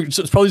I just think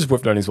it's probably just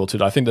worth noting as well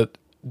too. I think that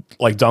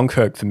like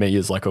Dunkirk for me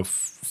is like a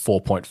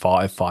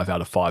 4.5, 5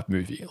 out of 5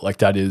 movie. Like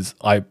that is,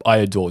 I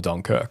adore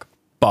Dunkirk,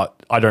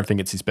 but I don't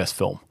think it's his best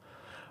film.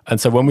 And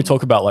so when we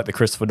talk about like the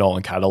Christopher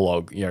Nolan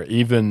catalog, you know,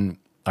 even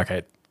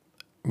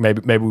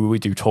maybe we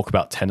do talk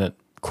about Tenet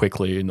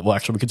quickly, and well,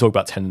 actually we could talk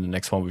about Tenet in the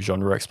next one with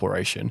genre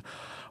exploration.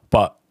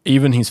 But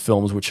even his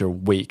films, which are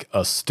weak,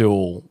 are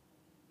still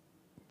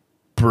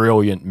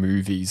brilliant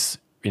movies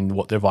in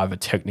what they've either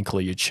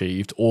technically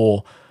achieved,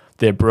 or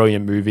they're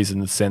brilliant movies in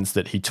the sense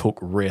that he took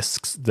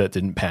risks that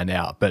didn't pan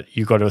out, but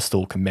you got to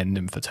still commend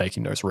him for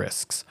taking those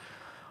risks.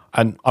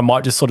 And I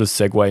might just sort of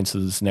segue into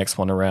this next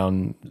one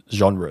around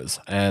genres.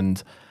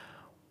 And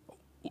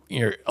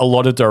you know, a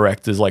lot of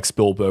directors like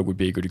Spielberg would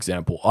be a good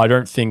example. I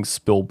don't think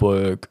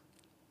Spielberg,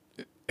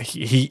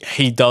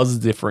 he does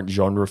different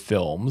genre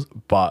films,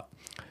 but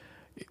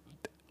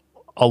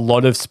a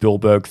lot of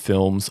Spielberg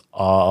films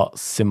are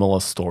similar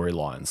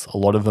storylines. A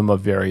lot of them are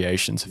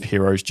variations of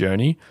Hero's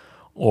Journey,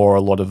 or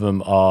a lot of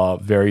them are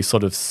very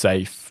sort of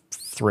safe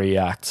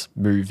 3-act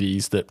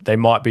movies that they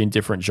might be in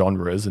different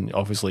genres. And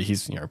obviously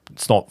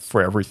it's not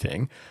for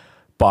everything,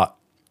 but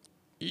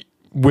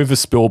with a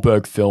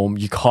Spielberg film,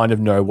 you kind of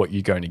know what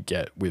you're going to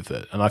get with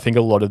it. And I think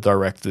a lot of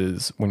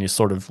directors, when you're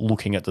sort of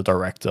looking at the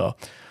director,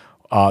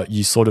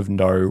 you sort of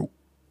know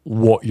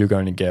what you're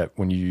going to get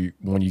when you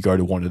go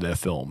to one of their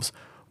films.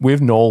 With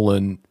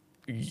Nolan,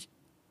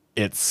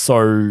 it's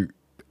so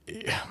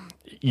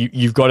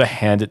you've got to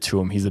hand it to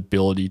him, his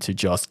ability to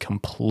just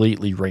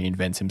completely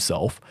reinvent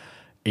himself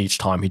each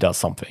time he does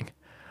something.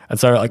 And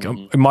so like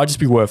it might just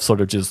be worth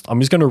sort of I'm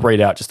just going to read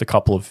out just a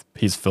couple of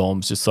his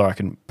films just so I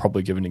can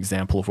probably give an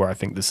example of where I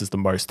think this is the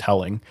most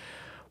telling.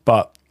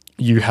 But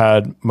you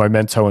had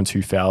Memento in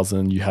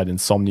 2000, you had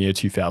Insomnia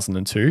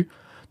 2002,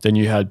 then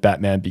you had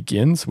Batman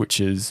Begins, which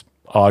is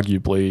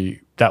arguably,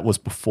 that was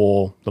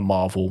before the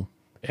Marvel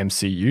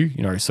MCU,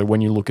 you know. So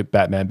when you look at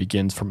Batman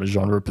Begins from a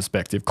genre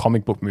perspective,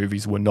 comic book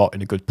movies were not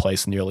in a good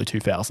place in the early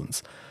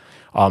 2000s.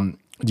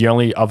 The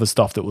only other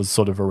stuff that was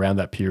sort of around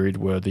that period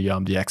were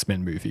the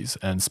X-Men movies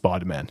and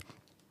Spider-Man.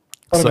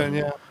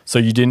 So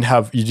you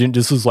didn't.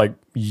 This was like,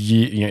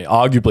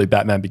 arguably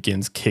Batman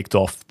Begins kicked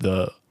off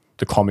the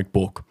comic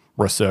book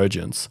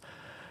resurgence.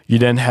 You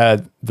then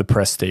had The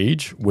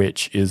Prestige,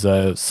 which is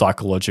a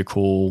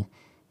psychological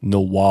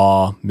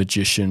noir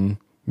magician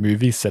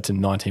movie set in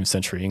 19th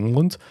century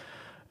England.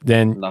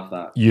 Then Love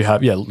that. You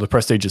have, The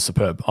Prestige is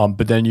superb.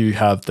 But then you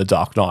have The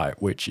Dark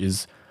Knight, which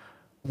is,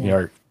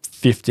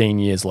 15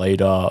 years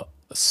later,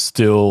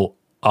 still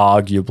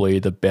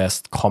arguably the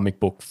best comic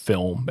book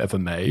film ever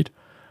made.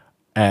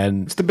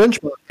 And it's the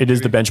benchmark. It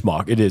is the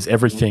benchmark. It is.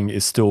 Everything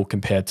is still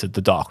compared to The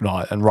Dark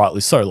Knight, and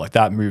rightly so. Like,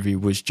 that movie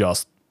was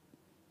just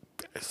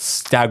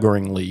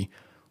staggeringly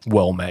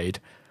well made.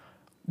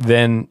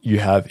 Then you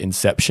have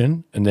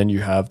Inception, and then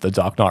you have The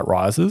Dark Knight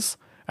Rises.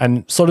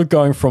 And sort of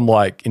going from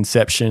like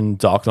Inception,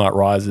 Dark Knight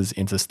Rises,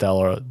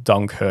 Interstellar,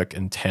 Dunkirk,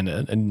 and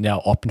Tenet, and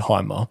now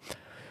Oppenheimer,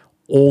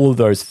 all of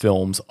those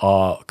films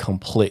are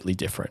completely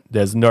different.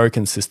 There's no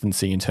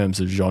consistency in terms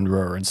of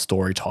genre and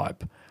story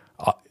type.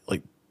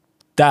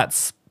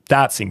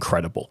 That's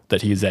incredible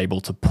that he is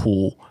able to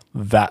pull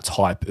that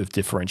type of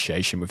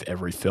differentiation with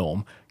every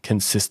film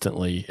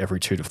consistently every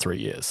 2 to 3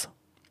 years.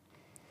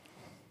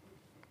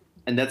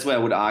 And that's where I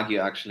would argue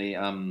actually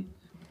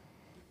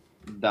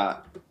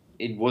that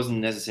it wasn't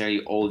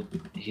necessarily all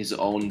his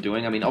own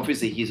doing. I mean,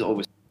 obviously he's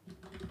always,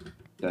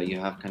 you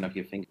have kind of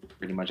your finger in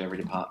pretty much every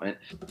department,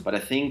 but I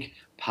think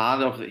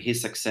part of his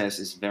success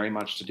is very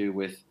much to do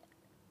with,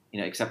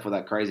 except for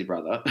that crazy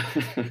brother,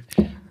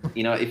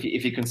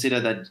 if you consider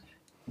that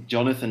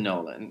Jonathan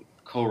Nolan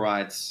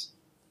co-writes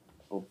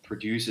or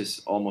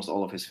produces almost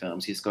all of his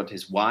films, he's got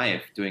his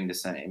wife doing the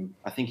same.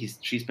 I think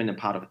she's been a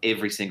part of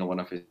every single one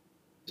of his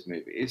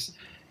movies.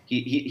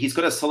 He's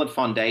got a solid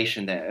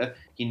foundation there.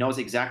 He knows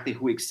exactly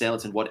who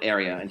excels in what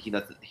area, and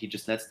he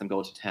just lets them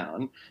go to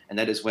town. And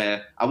that is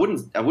where I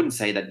wouldn't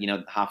say that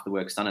half the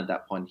work's done at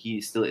that point.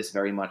 He still is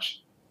very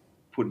much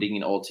putting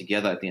it all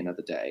together at the end of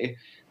the day.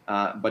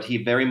 But he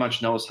very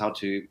much knows how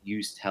to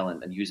use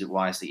talent and use it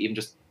wisely, even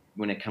just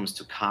when it comes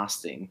to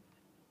casting.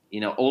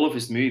 All of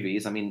his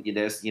movies, I mean,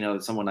 there's,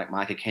 someone like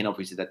Michael Caine,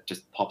 obviously, that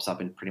just pops up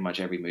in pretty much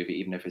every movie,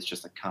 even if it's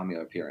just a cameo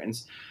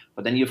appearance.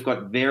 But then you've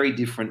got very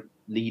different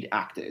lead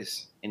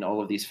actors in all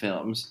of these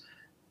films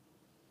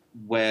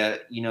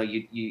where,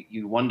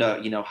 you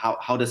wonder,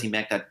 how does he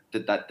make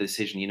that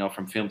decision,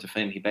 from film to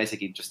film? He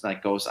basically just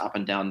like goes up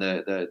and down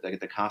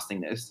the casting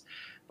list.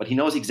 But he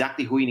knows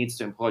exactly who he needs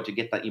to employ to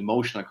get that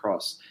emotion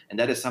across. And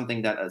that is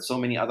something that so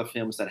many other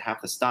films that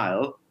have the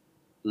style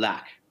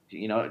lack.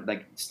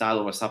 Like style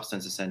over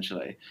substance,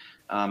 essentially,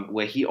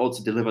 where he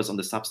also delivers on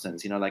the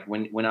substance. Like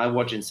when I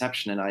watch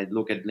Inception and I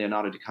look at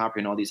Leonardo DiCaprio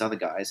and all these other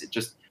guys, it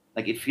just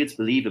like it feels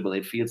believable.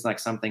 It feels like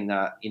something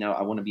that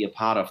I want to be a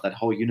part of. That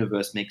whole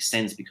universe makes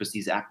sense because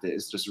these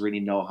actors just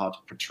really know how to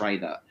portray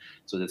that.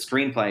 So the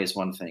screenplay is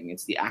one thing.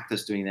 It's the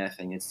actors doing their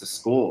thing. It's the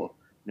score.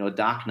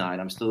 Dark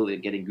Knight. I'm still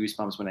getting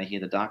goosebumps when I hear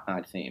the Dark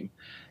Knight theme.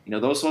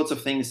 Those sorts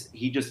of things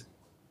he just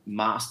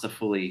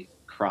masterfully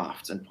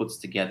crafts and puts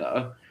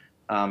together.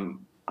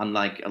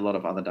 Unlike a lot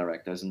of other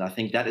directors. And I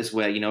think that is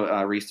where,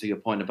 Reese, to your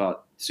point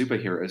about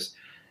superheroes,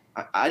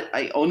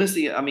 I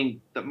honestly, I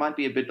mean, that might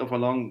be a bit of a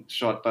long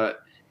shot,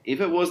 but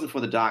if it wasn't for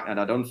the Dark Knight,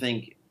 I don't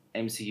think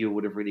MCU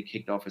would have really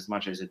kicked off as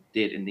much as it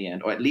did in the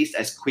end, or at least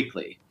as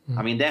quickly.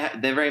 I mean, they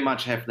very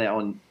much have their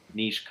own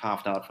niche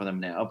carved out for them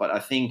now, but I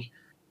think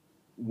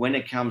when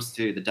it comes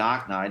to the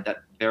Dark Knight,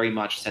 that very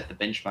much set the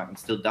benchmark and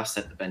still does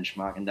set the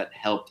benchmark, and that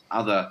helped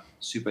other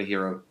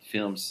superhero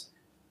films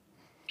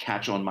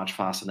catch on much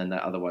faster than they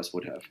otherwise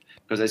would have.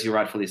 Because as you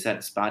rightfully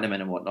said, Spider-Man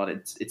and whatnot,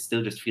 it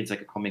still just feels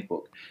like a comic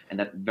book, and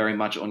that very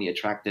much only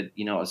attracted,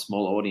 a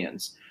small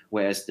audience,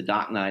 whereas The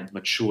Dark Knight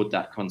matured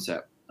that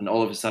concept. And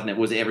all of a sudden it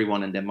was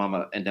everyone and their mum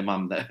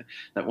that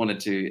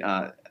wanted to,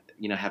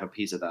 have a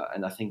piece of that.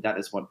 And I think that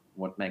is what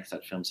makes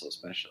that film so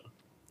special.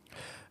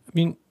 I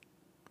mean,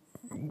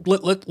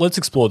 let's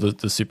explore the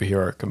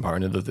superhero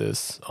component of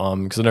this.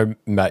 Because I know,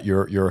 Matt,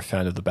 you're a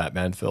fan of the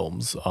Batman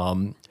films.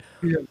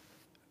 Yeah.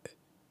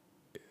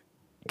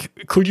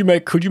 Could you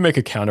make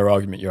a counter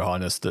argument, Your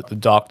Highness, that The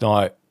Dark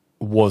Knight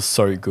was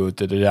so good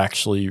that it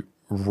actually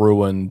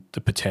ruined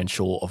the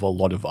potential of a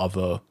lot of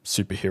other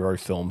superhero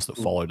films that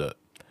followed it?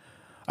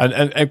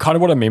 And kind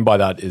of what I mean by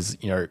that is,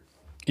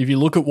 if you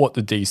look at what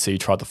the DC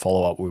tried to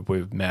follow up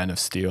with Man of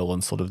Steel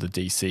and sort of the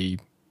DC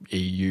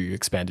EU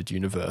expanded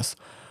universe,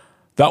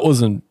 that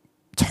was a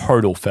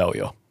total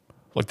failure.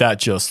 Like that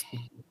just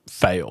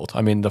failed.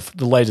 I mean,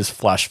 the latest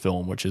Flash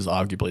film, which is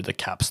arguably the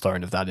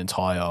capstone of that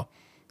entire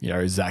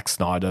Zack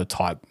Snyder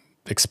type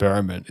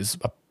experiment, is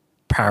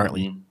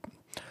apparently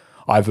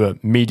either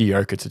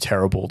mediocre to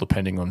terrible,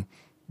 depending on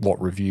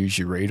what reviews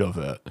you read of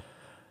it.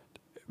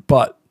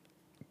 But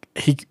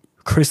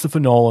Christopher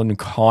Nolan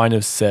kind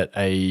of set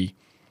a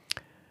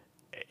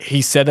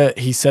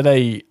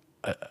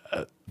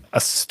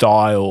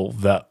style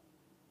that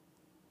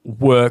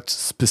worked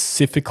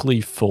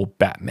specifically for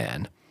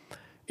Batman.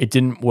 It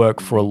didn't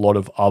work for a lot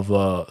of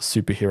other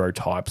superhero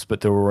types,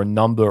 but there were a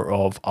number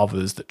of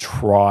others that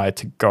tried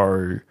to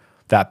go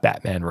that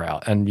Batman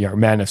route. And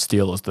Man of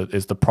Steel is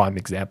the prime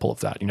example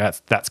of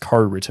that. That's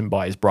co-written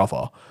by his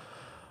brother,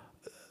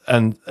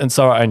 and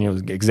so it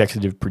was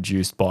executive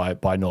produced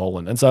by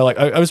Nolan. And so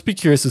I was a bit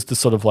curious as to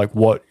sort of like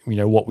what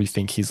we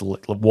think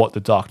what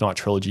the Dark Knight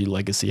trilogy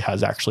legacy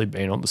has actually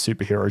been on the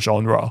superhero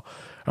genre,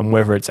 and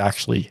whether it's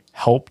actually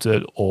helped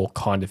it or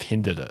kind of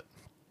hindered it.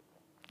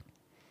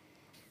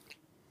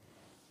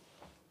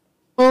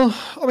 Well,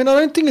 I mean, I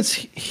don't think it's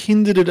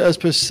hindered it as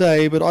per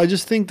se, but I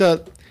just think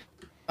that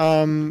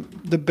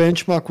the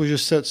benchmark was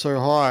just set so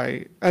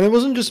high, and it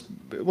wasn't just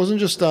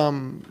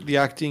the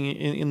acting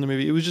in the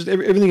movie. It was just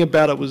everything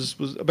about it was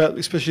about,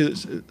 especially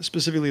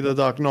specifically the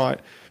Dark Knight,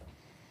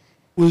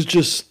 was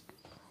just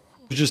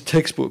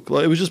textbook.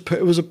 Like it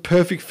was a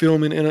perfect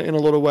film in a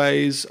lot of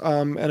ways,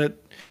 and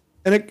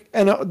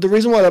the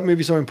reason why that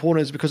movie is so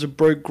important is because it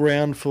broke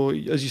ground for,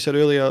 as you said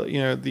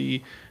earlier,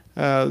 the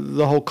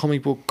whole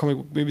comic book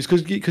movies,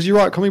 because you're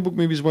right, comic book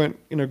movies weren't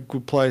in a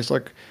good place.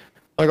 Like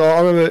I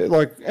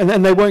remember,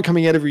 and they weren't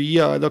coming out every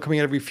year. They're coming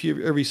out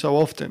every so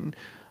often.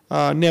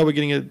 Now we're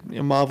getting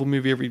a Marvel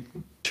movie every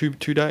two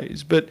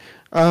days. But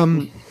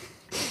what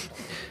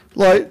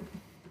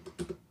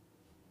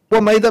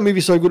made that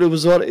movie so good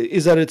is that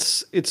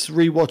it's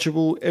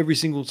rewatchable every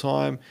single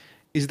time.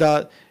 Is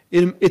that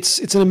it's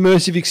an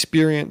immersive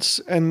experience,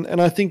 and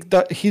I think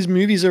that his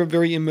movies are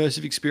very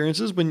immersive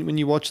experiences when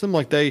you watch them.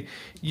 Like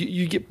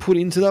you get put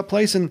into that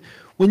place, and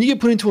when you get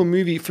put into a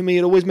movie, for me,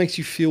 it always makes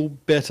you feel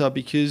better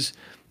because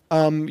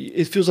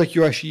it feels like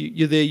you're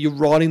there. You're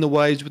riding the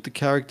waves with the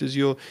characters.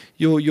 You're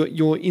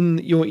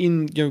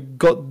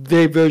got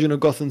their version of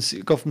Gotham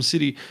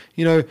City.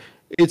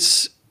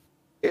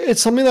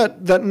 It's something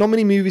that not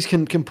many movies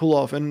can pull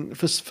off, and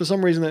for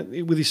some reason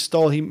that with his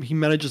style he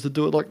manages to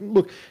do it. Like,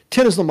 look,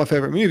 Tenet's not my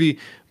favorite movie,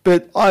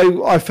 but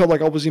I felt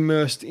like I was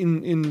immersed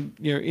in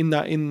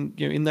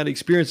that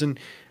experience,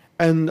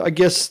 and I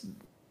guess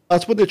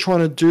That's what they're trying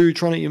to do,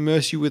 trying to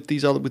immerse you with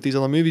these other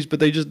movies, but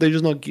they're just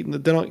not getting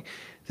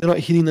they're not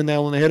hitting the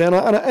nail on the head.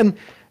 And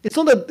it's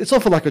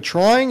not for lack of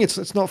trying.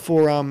 It's not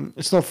for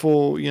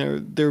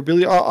their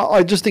ability.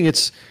 I just think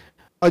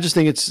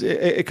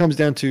it comes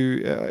down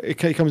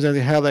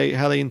to how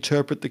they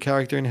interpret the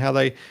character and how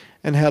they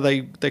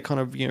kind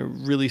of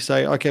really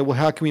say, okay, well,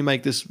 how can we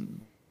make this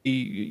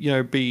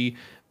be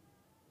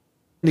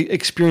the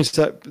experience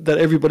that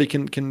everybody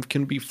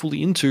can be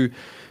fully into.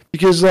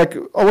 Because like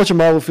I watch a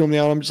Marvel film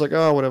now and I'm just like,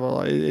 oh, whatever,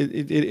 like,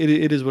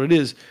 it is what it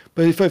is.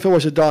 But if I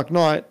watch The Dark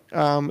Knight,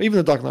 even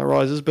The Dark Knight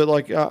Rises, but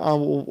like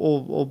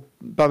or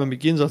Batman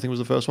Begins, I think was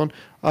the first one.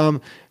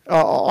 I'm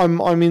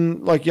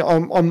in like you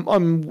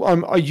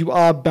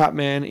are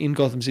Batman in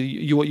Gotham City.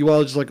 You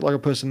are just like a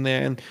person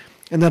there,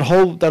 and that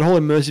whole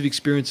immersive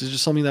experience is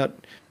just something that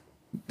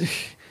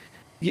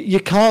you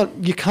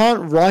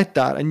can't write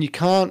that, and you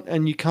can't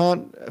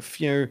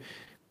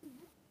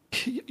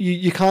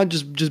you can't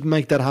just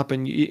make that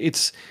happen.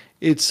 It's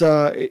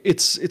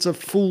a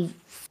full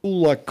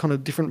like kind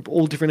of different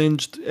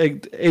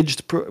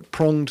edged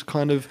pronged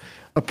kind of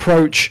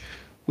approach,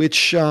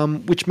 which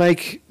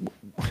make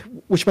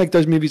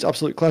those movies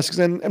absolute classics.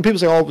 And people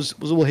say, oh, was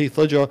all Heath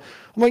Ledger?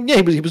 I'm like,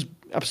 yeah, he was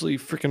absolutely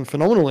freaking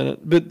phenomenal in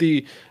it. But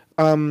it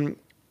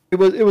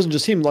wasn't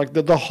just him. Like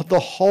the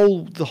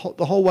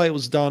whole way it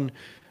was done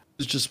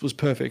was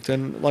perfect.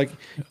 And like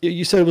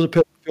you said, it was a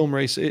perfect film,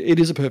 Reese. It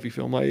is a perfect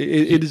film. Like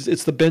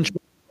it's the benchmark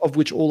of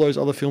which all those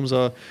other films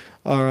are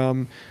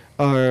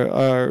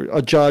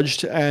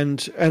judged.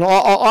 And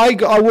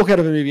I walk out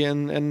of a movie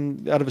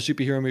and out of a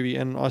superhero movie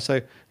and I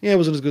say, yeah, it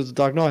wasn't as good as The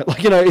Dark Knight.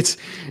 Like it's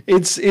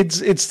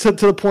to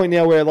the point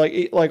now where I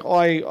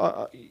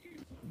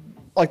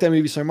like that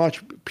movie so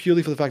much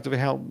purely for the fact of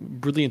how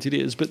brilliant it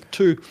is, but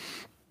two,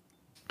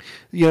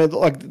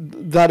 like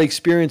that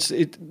experience,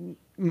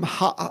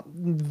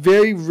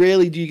 very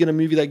rarely do you get a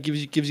movie that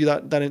gives you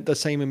that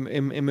same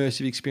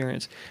immersive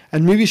experience.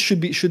 And movies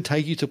should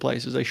take you to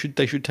places. They should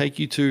take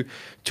you to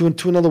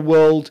another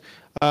world,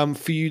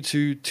 for you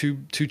to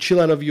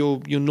chill out of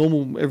your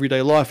normal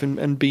everyday life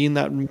and be in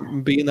that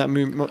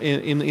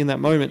in that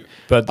moment.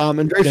 But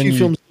and very few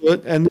films do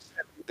it. And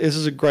this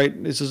is a great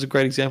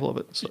example of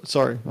it. So,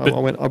 sorry, I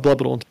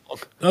blubbered on too long.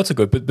 That's a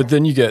good. But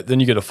then you get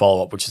a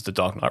follow up, which is The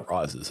Dark Knight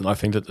Rises, and I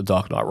think that The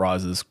Dark Knight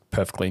Rises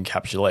perfectly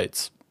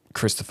encapsulates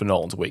Christopher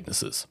Nolan's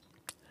weaknesses.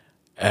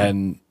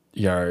 And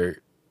I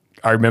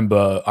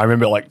remember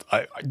like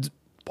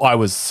I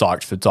was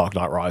psyched for Dark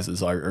Knight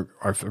Rises. I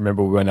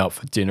remember we went out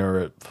for dinner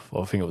at,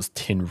 I think it was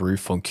Tin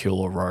Roof on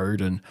Keilor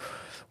Road, and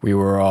we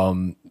were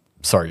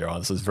sorry, Your Honor,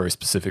 this is a very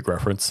specific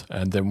reference.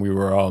 And then we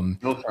were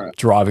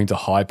driving to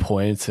High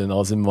Point, and I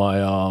was in my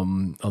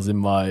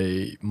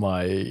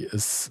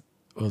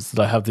did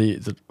I have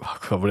the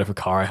whatever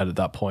car I had at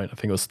that point? I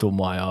think it was still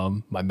my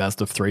my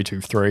Mazda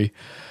 323.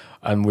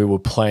 And we were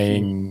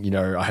playing,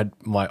 I had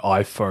my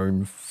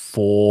iPhone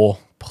 4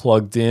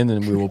 plugged in,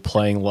 and we were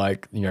playing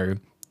like,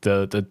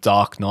 the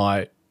Dark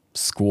Knight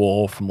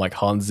score from like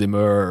Hans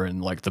Zimmer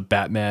and like the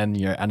Batman,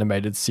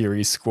 animated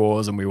series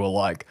scores, and we were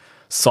like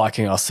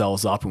psyching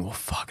ourselves up, and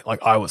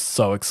I was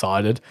so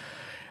excited.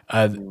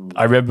 And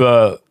I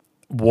remember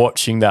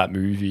watching that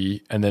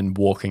movie and then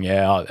walking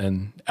out,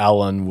 and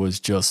Alan was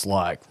just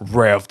like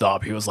revved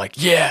up. He was like,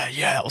 yeah,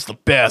 that was the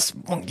best.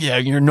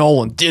 Yeah,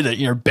 Nolan did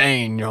it.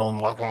 Bane,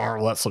 like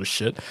all that sort of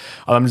shit.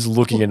 And I'm just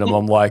looking at him.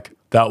 I'm like,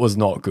 that was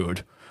not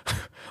good.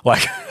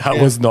 Like that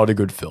was not a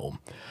good film.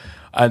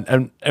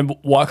 And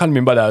what I kind of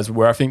mean by that is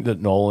where I think that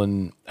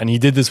Nolan, and he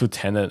did this with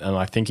Tenet, and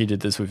I think he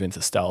did this with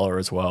Interstellar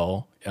as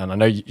well. And I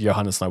know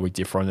Johannes and I, we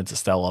differ on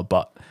Interstellar,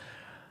 but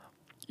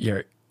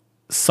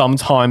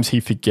sometimes he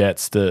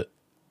forgets that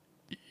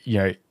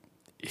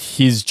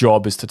his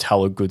job is to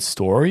tell a good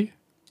story.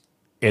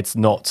 It's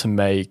not to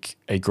make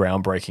a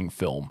groundbreaking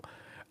film.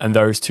 And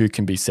those two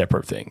can be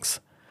separate things.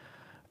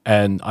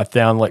 And I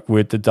found like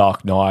with The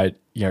Dark Knight,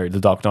 The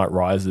Dark Knight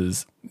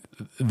Rises,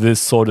 this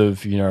sort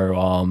of,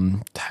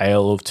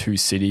 tale of two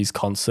cities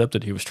concept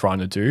that he was trying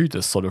to do,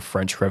 this sort of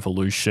French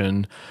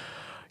Revolution,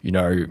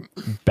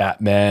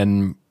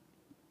 Batman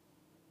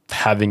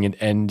having an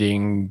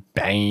ending,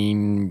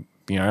 Bane,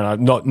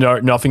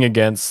 nothing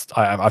against.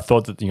 I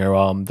thought that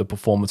the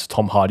performance of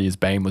Tom Hardy as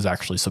Bane was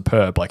actually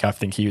superb. Like I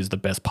think he was the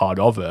best part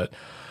of it.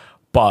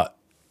 But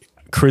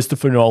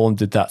Christopher Nolan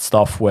did that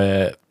stuff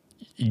where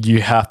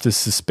you have to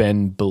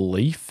suspend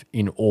belief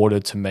in order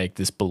to make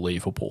this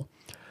believable,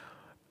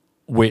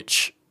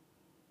 which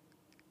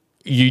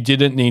you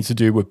didn't need to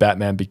do with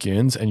Batman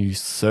Begins, and you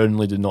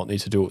certainly did not need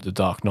to do it with The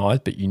Dark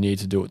Knight, but you need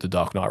to do it with The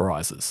Dark Knight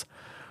Rises.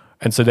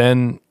 And so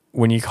then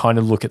when you kind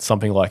of look at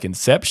something like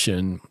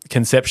Inception,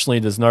 conceptually,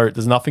 there's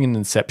nothing in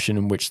Inception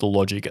in which the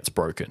logic gets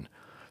broken.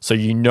 So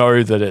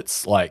that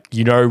it's like,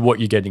 what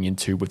you're getting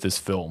into with this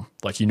film.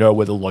 Like,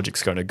 where the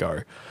logic's going to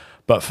go.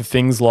 But for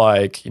things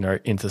like,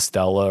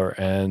 Interstellar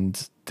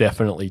and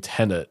definitely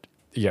Tenet,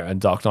 and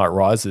Dark Knight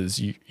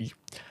Rises,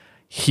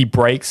 he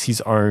breaks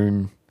his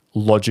own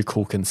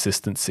logical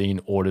consistency in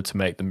order to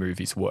make the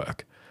movies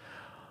work.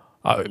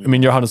 I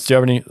mean, Johannes, do you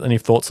have any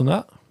thoughts on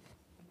that?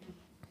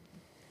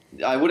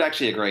 I would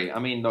actually agree. I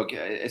mean, look,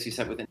 as you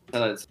said, with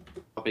Interstellar, it's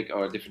a topic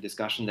or a different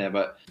discussion there.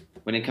 But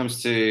when it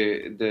comes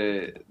to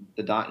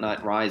the Dark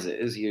Knight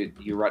Rises, you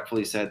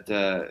rightfully said,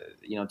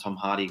 Tom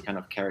Hardy kind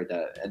of carried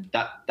that, and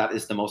that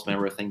is the most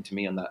memorable thing to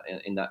me on that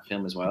in that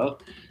film as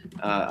well.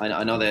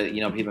 I know that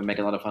people make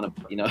a lot of fun of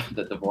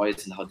the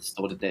voice and how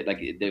distorted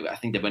I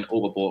think they went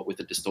overboard with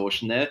the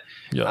distortion there.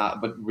 Yeah.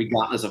 But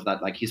regardless of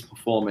that, like his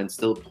performance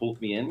still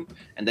pulled me in,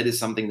 and that is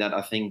something that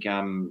I think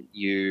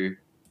you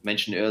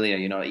mentioned earlier,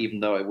 even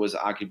though it was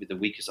arguably the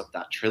weakest of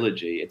that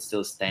trilogy, it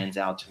still stands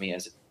out to me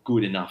as a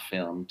good enough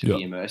film to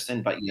be immersed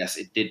in. But yes,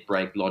 it did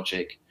break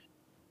logic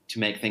to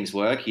make things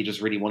work. He just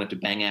really wanted to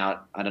bang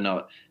out, I don't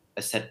know,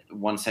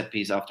 one set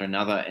piece after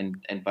another,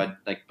 and by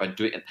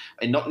doing it,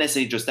 and not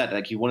necessarily just that,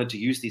 like he wanted to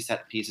use these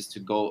set pieces to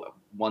go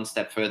one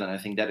step further. And I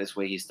think that is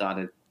where he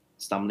started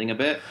stumbling a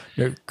bit.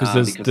 Yeah,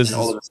 because there's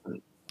all of a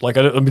sudden, like,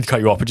 I don't mean to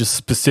cut you off, but just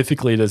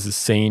specifically, there's a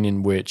scene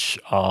in which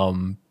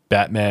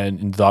Batman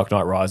in Dark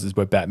Knight Rises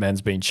where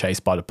Batman's being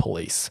chased by the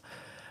police,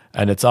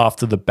 and it's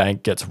after the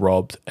bank gets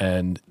robbed,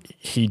 and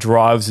he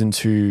drives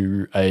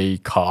into a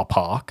car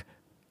park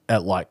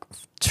at like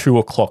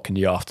 2:00 in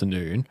the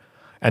afternoon,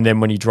 and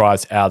then when he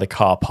drives out of the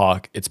car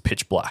park, it's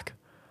pitch black.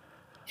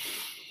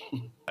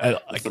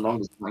 It's the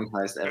longest bank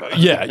heist ever.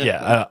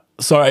 Yeah.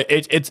 So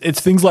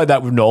it's things like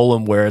that with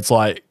Nolan where it's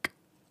like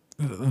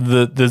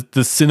the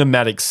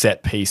cinematic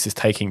set piece is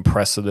taking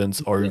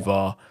precedence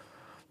over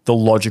the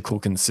logical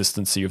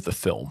consistency of the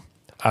film.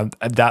 And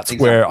that's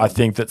where I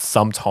think that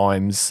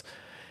sometimes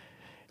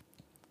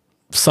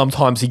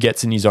he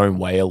gets in his own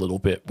way a little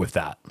bit with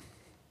that.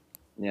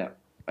 Yeah,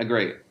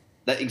 agree.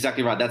 That's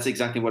exactly right. That's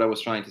exactly what I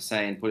was trying to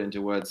say and put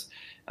into words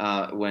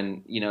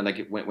when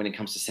it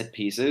comes to set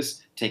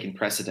pieces taking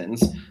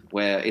precedence,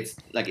 where it's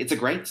a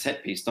great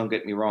set piece, don't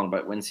get me wrong,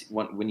 but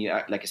when you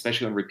act, like,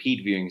 especially on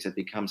repeat viewings, it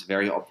becomes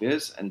very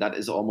obvious, and that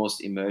is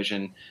almost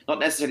immersion. Not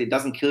necessarily, it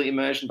doesn't kill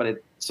immersion, but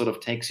it sort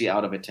of takes you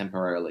out of it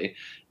temporarily,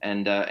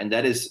 and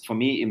that is, for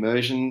me,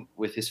 immersion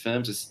with his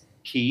films is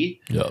key.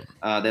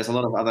 There's a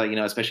lot of other,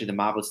 especially the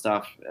Marvel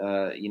stuff,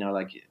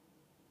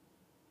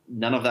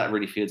 none of that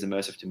really feels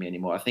immersive to me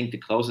anymore. I think the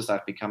closest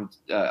I've become,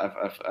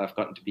 I've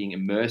gotten to being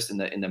immersed in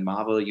the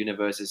Marvel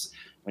universe is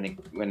when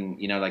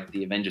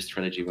the Avengers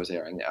trilogy was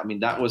airing. I mean,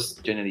 that was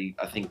generally,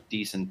 I think,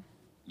 decent,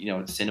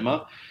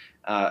 cinema.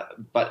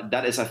 But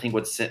that is, I think,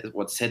 what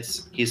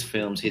sets his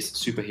films, his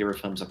superhero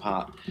films,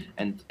 apart.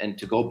 And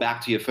to go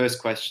back to your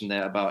first question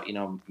there about,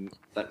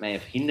 that may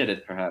have hindered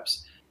it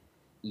perhaps.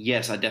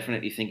 Yes, I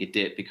definitely think it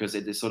did, because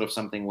it is sort of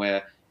something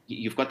where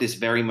you've got this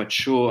very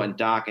mature and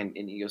dark and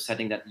in your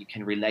setting that you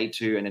can relate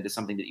to, and it is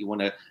something that you want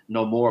to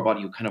know more about.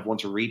 You kind of want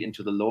to read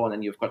into the lore, and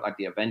then you've got like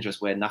the Avengers,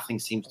 where nothing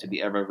seems to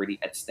be ever really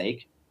at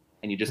stake,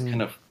 and you're just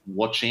kind of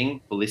watching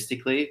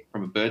holistically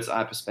from a bird's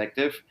eye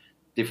perspective,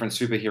 different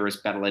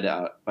superheroes battle it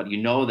out. But you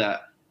know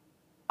that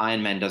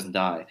Iron Man doesn't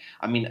die.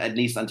 I mean, at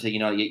least until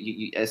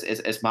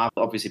as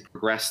Marvel obviously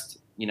progressed,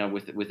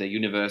 with the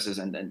universes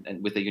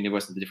and with the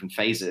universe and the different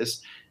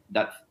phases,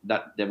 that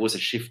there was a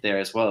shift there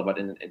as well. But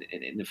in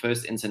the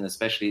first instance,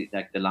 especially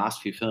like the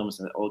last few films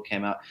that all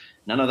came out,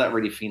 none of that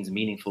really feels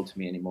meaningful to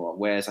me anymore.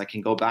 Whereas I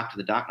can go back to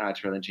the Dark Knight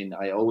trilogy, and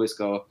I always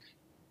go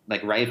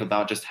like rave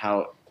about just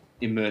how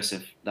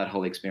immersive that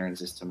whole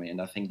experience is to me.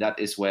 And I think that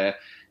is where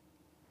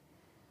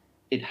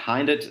it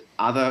hindered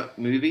other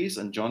movies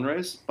and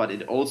genres, but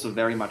it also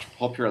very much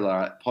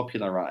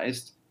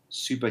popularized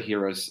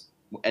superheroes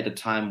at a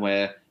time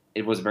where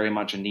it was very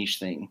much a niche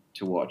thing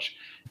to watch.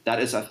 That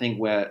is, I think,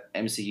 where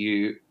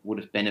MCU would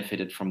have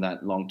benefited from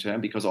that long term,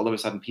 because all of a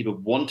sudden people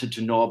wanted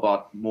to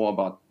know more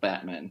about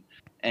Batman.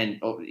 And,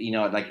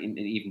 like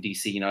even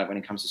DC, when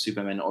it comes to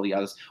Superman and all the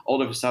others,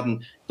 all of a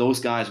sudden those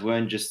guys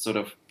weren't just sort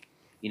of,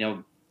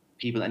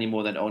 people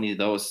anymore that only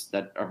those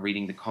that are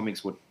reading the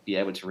comics would be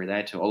able to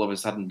relate to. All of a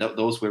sudden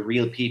those were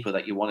real people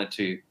that you wanted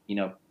to,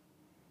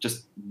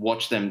 just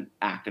watch them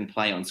act and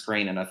play on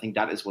screen. And I think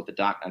that is what the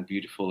Dark Knight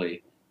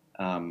beautifully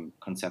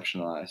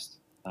conceptualized.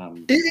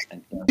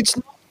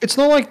 It's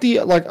not like the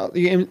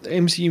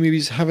MCU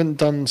movies haven't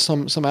done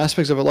some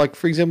aspects of it. Like,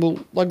 for example,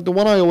 like the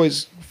one I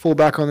always fall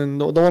back on,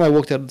 and the one I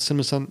walked out of the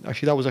cinema,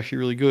 actually that was actually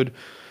really good,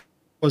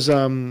 was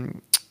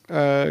Captain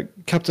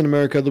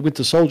America: The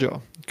Winter Soldier,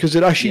 because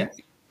it actually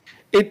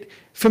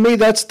for me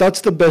that's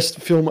the best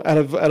film out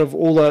of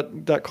all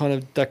that kind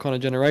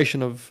of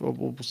generation of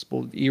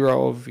era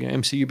of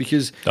MCU,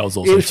 because that was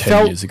also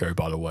 10 years ago,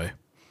 by the way.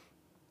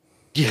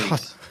 Yeah.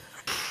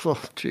 Oh,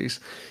 jeez.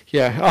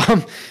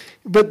 Yeah.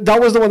 But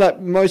that was the one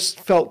that most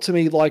felt to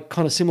me like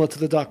kind of similar to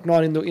the Dark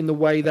Knight in the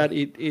way that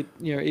it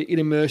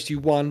immersed you,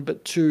 one,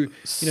 but two,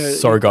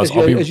 Sorry guys,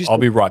 I'll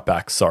be right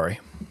back. Sorry.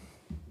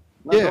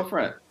 No, go for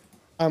it.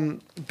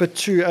 But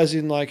two, as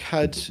in like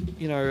had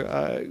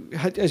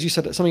as you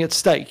said, something at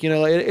stake.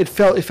 It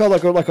felt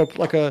like I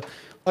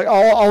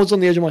was on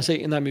the edge of my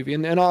seat in that movie,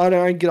 and I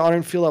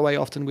don't feel that way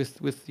often with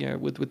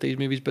these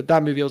movies. But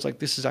that movie, I was like,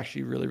 this is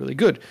actually really, really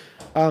good.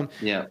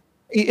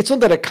 It's not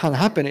that it can't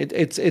happen.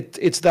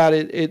 It's that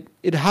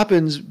it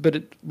happens,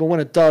 but when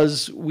it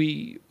does,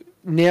 we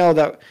now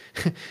that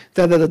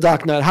that the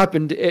Dark Knight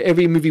happened,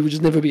 every movie would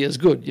just never be as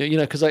good. You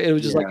know, because it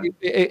was just like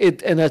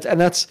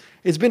that's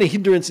it's been a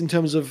hindrance in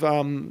terms of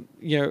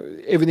you know,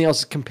 everything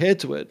else compared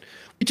to it,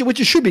 which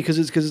it should be because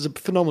it's a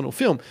phenomenal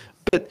film.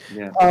 But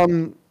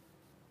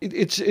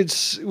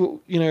it's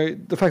you know,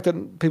 the fact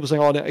that people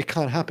saying, oh no, it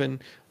can't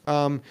happen.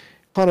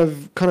 Kind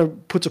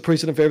of puts a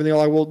precedent for everything.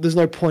 Like, well, there's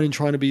no point in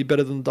trying to be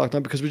better than the Dark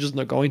Knight because we're just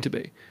not going to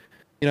be,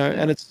 you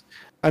know.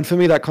 And for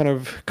me, that kind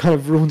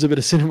of ruins a bit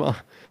of cinema.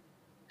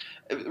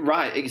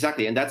 Right,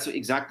 exactly, and that's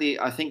exactly.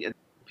 I think it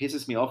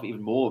pisses me off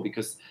even more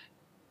because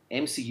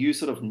MCU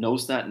sort of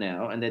knows that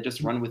now, and they just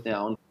run with their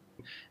own.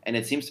 And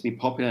it seems to be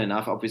popular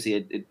enough. Obviously,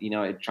 it you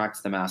know, it attracts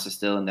the masses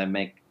still, and they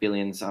make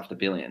billions after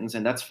billions,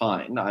 and that's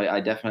fine. I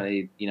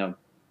definitely, you know,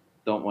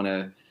 don't want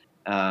to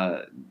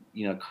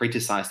you know,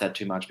 criticize that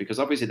too much because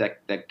obviously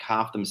they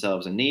carved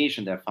themselves a niche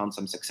and they've found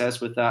some success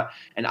with that.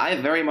 And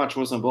I very much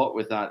was on board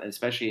with that,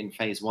 especially in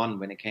phase one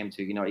when it came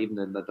to, you know, even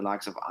the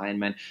likes of Iron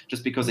Man,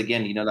 just because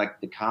again, you know,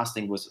 like the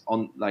casting was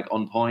on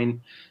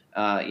point,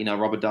 you know,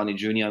 Robert Downey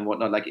Jr. and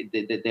whatnot, like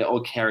they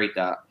all carried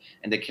that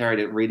and they carried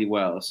it really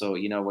well. So,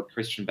 you know, what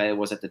Christian Bale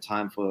was at the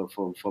time for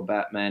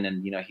Batman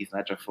and, you know, Heath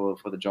Ledger for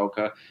the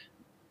Joker,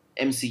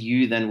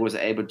 MCU then was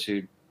able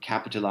to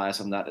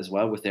capitalize on that as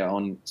well with their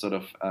own sort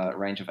of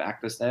range of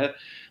actors there,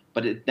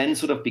 but it then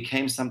sort of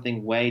became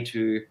something way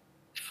too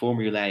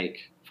formulaic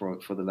for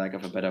the lack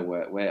of a better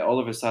word, where all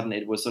of a sudden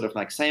it was sort of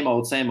like same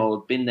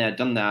old, been there,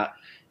 done that.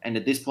 And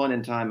at this point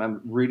in time,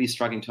 I'm really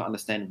struggling to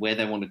understand where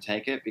they want to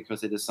take it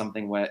because it is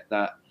something where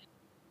that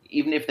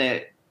even if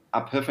they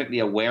are perfectly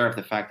aware of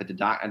the fact that the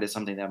Dark Knight is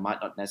something that might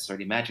not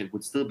necessarily match, it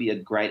would still be a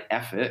great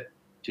effort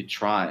to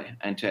try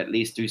and to at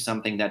least do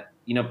something that,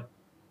 you know,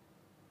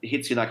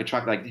 hits you like a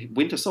truck, like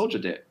Winter Soldier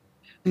did,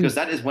 because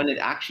that is when it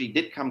actually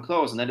did come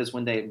close, and that is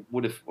when they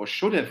would have or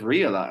should have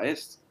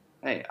realized,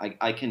 hey,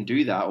 I can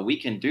do that, or we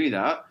can do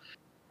that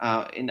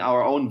in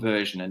our own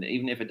version, and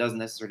even if it doesn't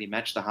necessarily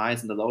match the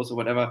highs and the lows or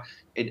whatever,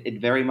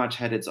 it very much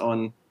had its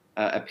own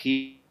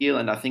appeal,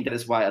 and I think that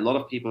is why a lot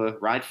of people,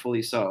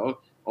 rightfully so,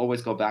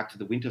 always go back to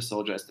the Winter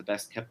Soldier as the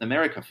best Captain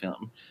America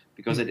film,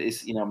 because it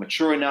is, you know,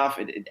 mature enough,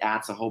 it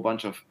adds a whole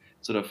bunch of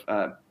sort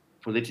of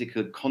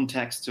political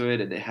context to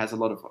it. It has a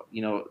lot of,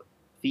 you know,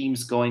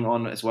 themes going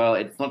on as well.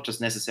 It's not just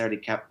necessarily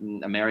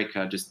Captain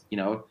America just, you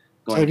know,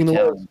 going to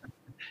town.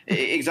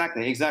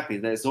 Exactly.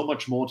 There's so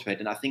much more to it,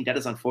 and I think that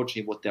is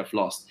unfortunately what they've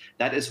lost.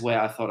 That is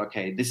where I thought,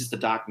 okay, this is the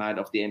Dark Knight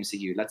of the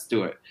MCU. Let's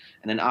do it.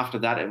 And then after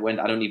that, it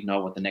went. I don't even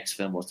know what the next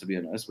film was, to be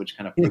honest, which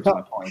kind of proves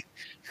my point.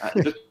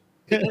 Just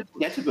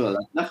forgettable.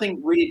 Like,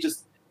 nothing really,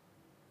 just,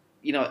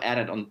 you know,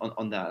 added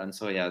on that. And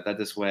so yeah, that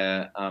is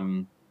where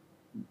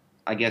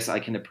I guess I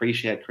can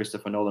appreciate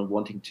Christopher Nolan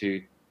wanting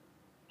to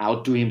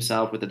outdo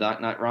himself with The Dark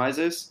Knight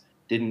Rises.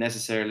 Didn't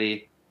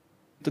necessarily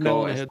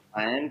go as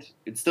planned.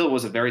 It still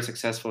was a very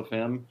successful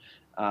film,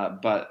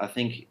 but I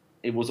think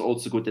it was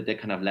also good that they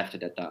kind of left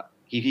it at that.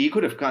 They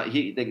could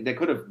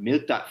have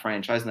milked that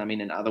franchise, and I mean,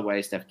 in other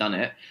ways they've done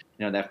it.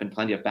 You know, there have been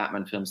plenty of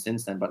Batman films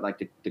since then, but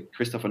like the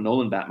Christopher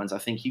Nolan Batmans, I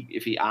think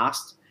if he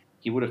asked,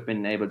 he would have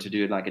been able to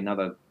do like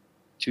another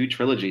 2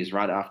 trilogies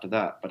right after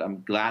that. But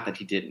I'm glad that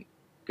he didn't,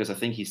 because I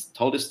think he's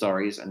told his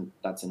stories, and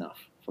that's enough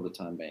for the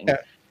time being. Yeah.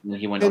 And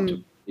he went on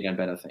to bigger and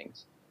better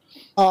things.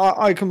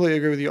 I completely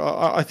agree with you.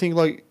 I think,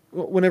 like,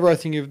 whenever I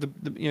think of the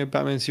you know,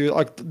 Batman series,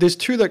 like, there's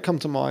 2 that come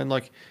to mind,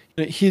 like,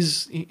 you know,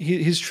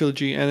 his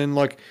trilogy, and then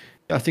like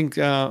I think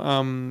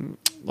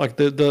like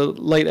the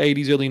late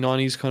 80s, early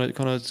 90s kind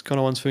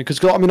of ones for me,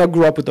 because I mean I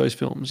grew up with those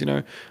films, you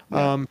know,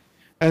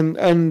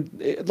 and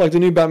like the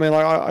new Batman,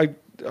 like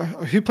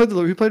who played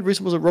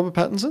recently? Was it Robert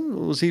Pattinson?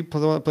 Or was he the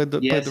one that played the?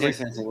 Yes,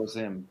 it was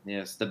him.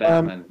 Yes, the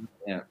Batman.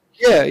 Yeah,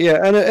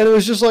 and it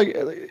was just like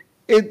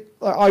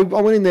I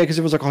went in there because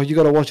it was like, oh, you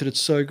got to watch it.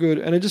 It's so good,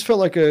 and it just felt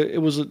like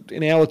it was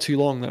an hour too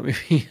long. That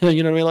movie,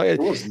 you know what I mean? Like it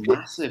was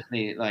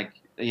massively like.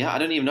 Yeah, I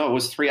don't even know. It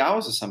was 3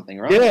 hours or something,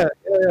 right? Yeah.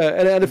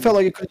 And it felt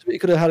like it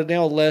could have had an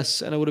hour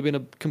less, and it would have been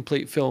a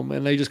complete film.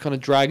 And they just kind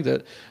of dragged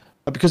it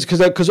because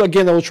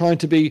again they were trying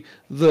to be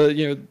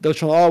they were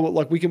trying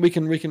like we can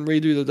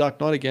redo the Dark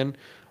Knight again,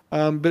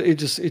 but it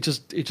just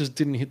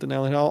didn't hit the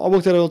nail on the head. I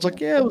looked at it, I was like,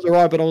 yeah, it was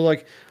alright, but I was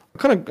like, I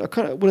kind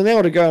of when an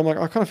hour to go, I'm like,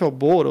 I kind of felt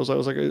bored. I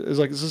was like, is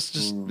this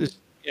just this,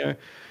 you know?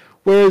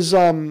 Whereas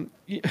and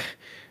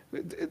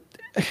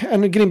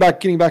getting back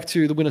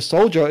to the Winter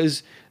Soldier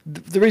is.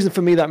 The reason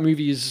for me that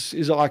movie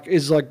is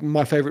like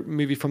my favorite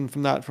movie from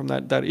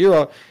that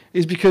era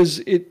is because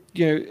it,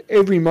 you know,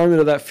 every moment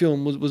of that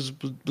film was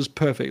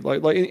perfect.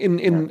 Like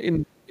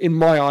in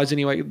my eyes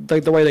anyway,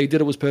 the way they did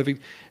it was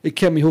perfect. It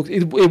kept me hooked.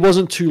 It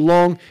wasn't too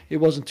long. It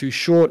wasn't too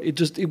short.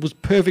 It was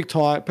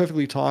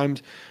perfectly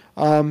timed.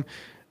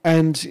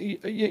 And you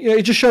know,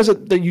 it just shows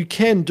that you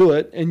can do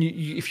it, and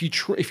you if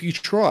you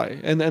try,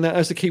 and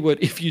that's the key word,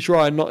 if you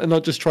try, and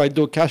not just try to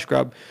do a cash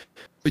grab,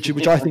 which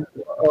I think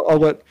are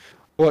what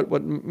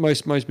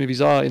most movies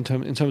are in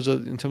terms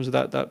of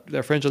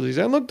that franchise.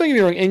 And look, don't get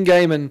me wrong,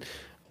 Endgame and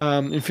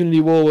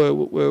Infinity War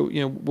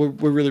were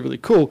really, really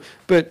cool.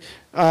 But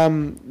I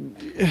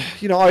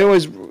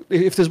always,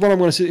 if there's one I'm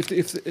going to see,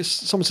 if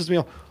someone says to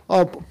me,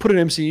 "Oh, put an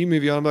MCU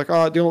movie on," I'm like,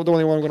 "Oh, the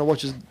only one I'm going to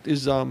watch is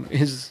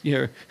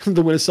The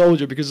Winter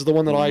Soldier, because it's the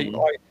one that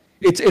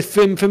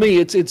for me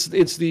it's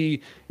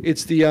the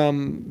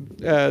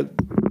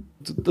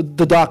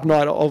Dark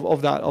Knight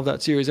of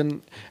that series,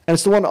 and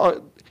it's the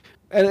one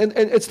and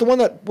it's the one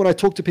that when I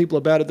talk to people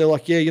about it, they're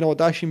like, yeah, you know what,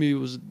 the action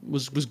movie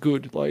was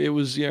good. Like, it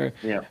was, they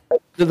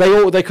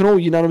can all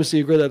unanimously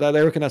agree that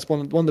they reckon that's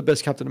one of the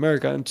best Captain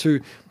America, and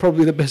two,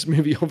 probably the best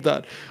movie of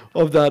that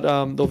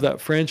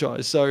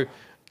franchise. So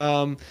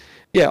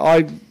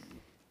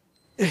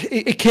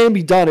it can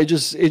be done. They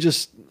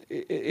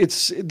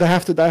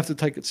have to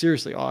take it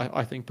seriously.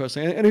 I think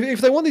personally, and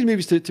if they want these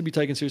movies to be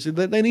taken seriously,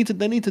 they need to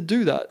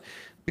do that.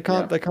 They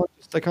can't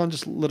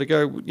just let it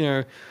go.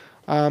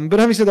 But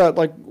having said that,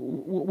 like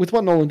with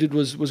what Nolan did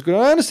was good.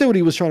 I understand what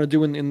he was trying to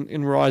do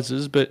in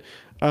Rises, but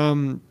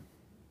yeah,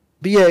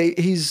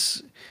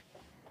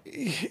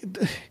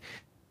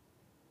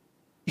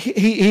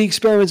 he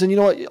experiments, and you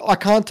know what, you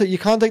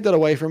can't take that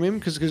away from him,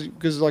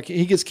 because like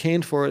he gets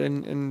canned for it,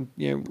 and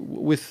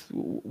with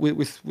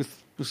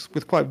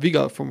quite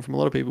vigor from a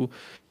lot of people.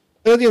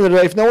 But at the end of the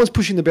day, if no one's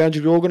pushing the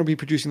boundary, we're all going to be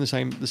producing the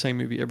same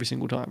movie every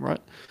single time,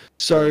 right?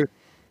 So.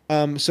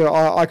 So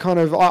I kind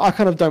of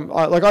don't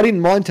like. I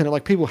didn't mind Tenet.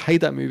 Like, people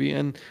hate that movie,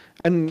 and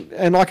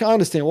like, I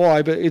understand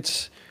why. But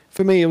it's,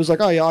 for me, it was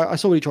like, oh yeah, I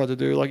saw what he tried to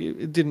do. Like,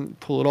 it didn't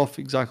pull it off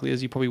exactly as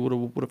he probably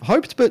would have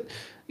hoped. But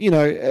in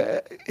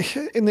the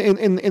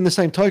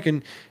same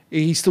token,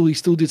 he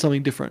still did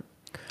something different.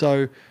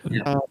 So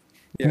I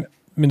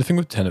mean, the thing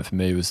with Tenet for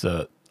me was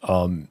that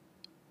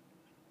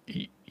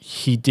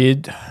he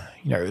did,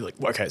 like,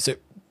 okay, so.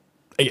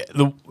 Yeah,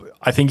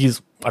 I think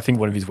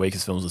one of his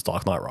weakest films was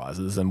Dark Knight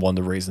Rises, and one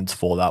of the reasons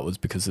for that was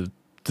because of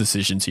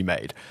decisions he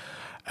made.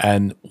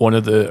 And one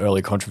of the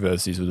early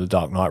controversies with The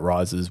Dark Knight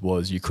Rises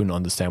was you couldn't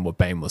understand what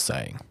Bane was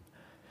saying.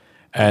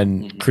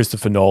 And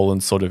Christopher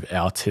Nolan's sort of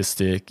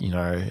artistic,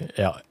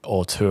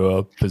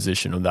 auteur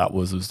position on that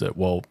was that,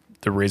 well,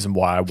 the reason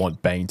why I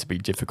want Bane to be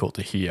difficult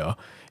to hear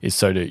is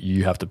so that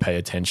you have to pay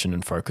attention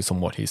and focus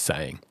on what he's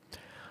saying.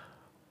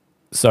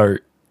 So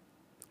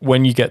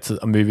when you get to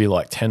a movie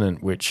like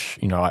Tenet, which,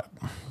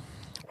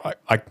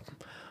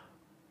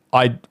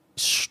 I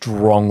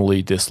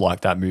strongly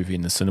dislike that movie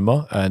in the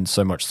cinema, and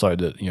so much so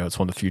that, it's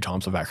one of the few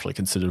times I've actually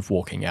considered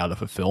walking out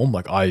of a film.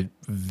 Like, I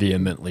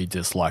vehemently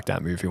dislike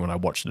that movie when I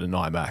watched it in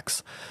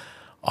IMAX.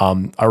 I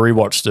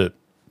rewatched it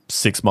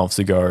 6 months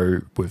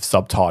ago with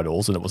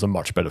subtitles, and it was a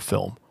much better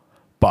film.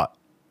 But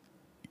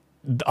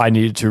I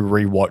needed to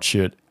rewatch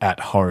it at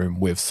home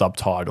with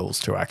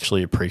subtitles to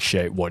actually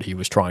appreciate what he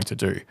was trying to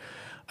do.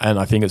 And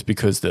I think it's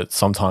because that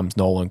sometimes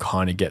Nolan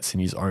kind of gets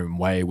in his own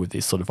way with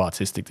these sort of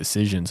artistic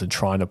decisions and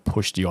trying to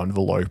push the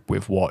envelope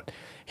with what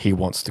he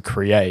wants to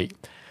create.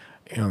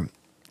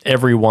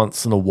 Every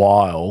once in a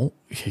while,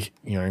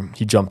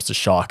 he jumps the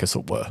shark, as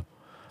it were.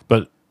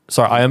 But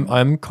sorry,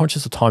 I'm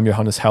conscious of time,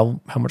 Johannes.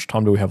 How much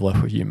time do we have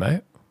left with you,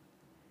 mate?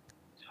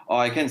 Oh,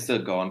 I can still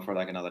go on for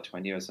like another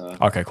 20 or so.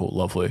 Okay, cool,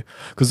 lovely.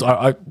 Because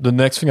the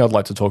next thing I'd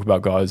like to talk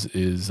about, guys,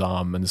 is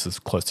and this is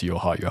close to your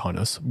heart,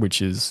 Johannes,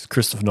 which is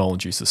Christopher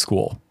Nolan's use of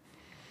score.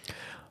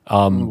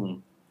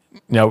 Now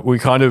we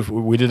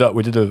did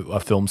a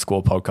film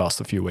score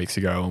podcast a few weeks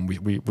ago, and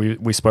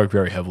we spoke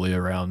very heavily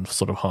around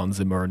sort of Hans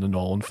Zimmer and the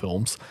Nolan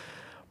films.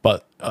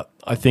 But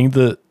I think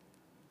that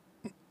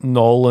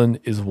Nolan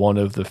is one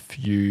of the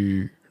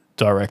few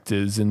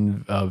directors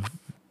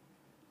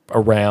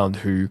around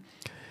who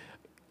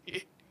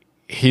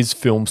his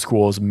film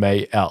scores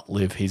may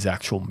outlive his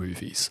actual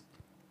movies.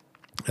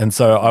 And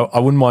so I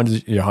wouldn't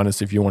mind,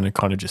 Johannes, if you want to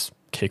kind of just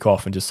kick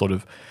off and just sort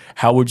of,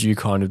 how would you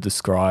kind of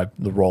describe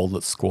the role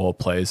that score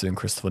plays in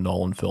Christopher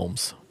Nolan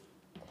films?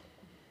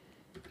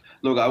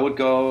 Look, I would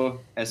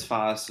go as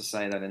far as to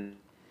say that in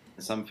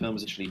some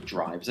films it actually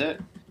drives it.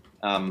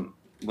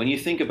 When you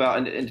think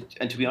about,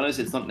 and to be honest,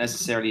 it's not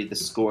necessarily the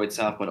score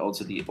itself, but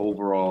also the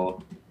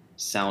overall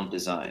sound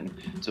design.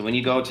 So when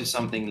you go to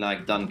something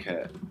like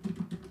Dunkirk,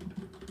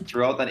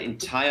 throughout that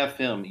entire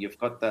film, you've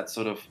got that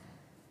sort of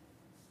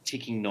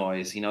ticking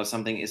noise,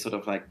 something is sort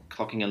of like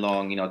clocking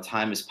along,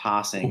 time is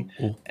passing.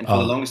 And for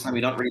the longest time,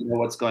 you don't really know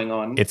what's going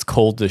on. It's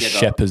called the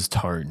shepherd's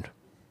tone.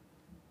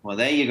 Well,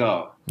 there you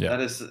go. Yeah. That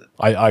is.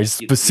 I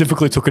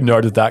specifically took a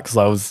note of that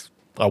because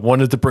I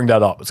wanted to bring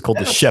that up. It's called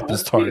the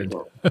shepherd's tone.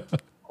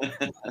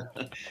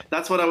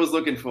 That's what I was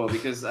looking for,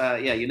 because,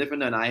 you never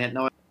know. And I had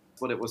no idea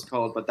what it was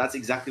called, but that's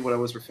exactly what I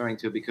was referring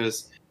to,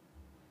 because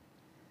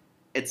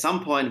at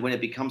some point when it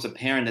becomes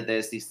apparent that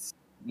there's these,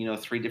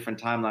 3 different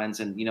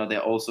timelines and, they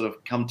all sort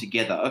of come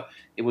together,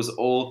 it was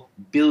all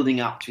building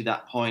up to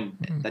that point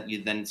that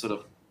you then sort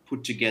of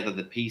put together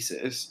the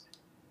pieces.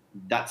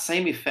 That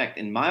same effect,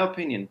 in my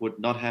opinion, would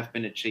not have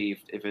been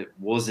achieved if it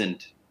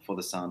wasn't for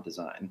the sound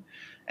design.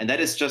 And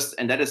that is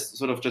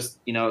sort of just,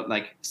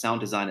 like sound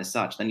design as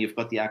such. Then you've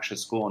got the actual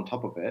score on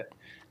top of it.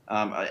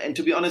 And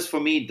to be honest, for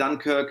me,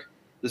 Dunkirk,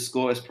 the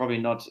score is probably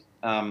not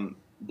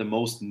the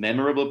most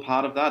memorable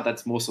part of that.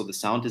 That's more so the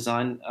sound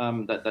design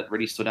that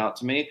really stood out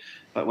to me.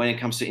 But when it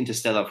comes to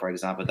Interstellar, for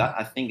example, that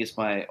I think is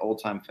my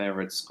all-time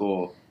favorite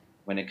score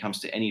when it comes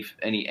to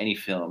any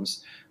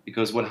films,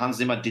 because what Hans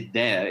Zimmer did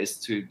there is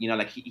to,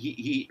 like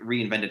he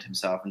reinvented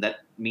himself, and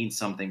that means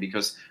something,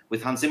 because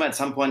with Hans Zimmer at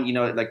some point,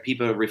 like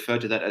people refer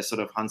to that as sort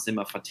of Hans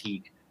Zimmer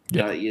fatigue.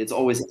 It's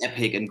always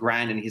epic and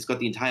grand, and he's got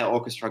the entire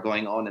orchestra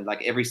going on, and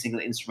like every single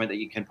instrument that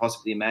you can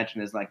possibly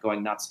imagine is like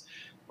going nuts.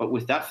 But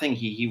with that thing,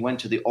 he went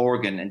to the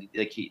organ, and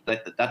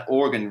like that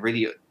organ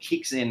really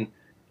kicks in.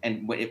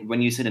 And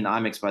when you sit in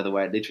IMAX, by the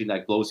way, it literally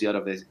like blows you out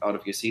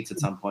of your seats at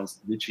some points,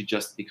 literally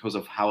just because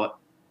of how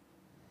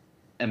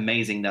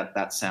amazing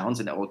that sounds,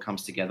 and it all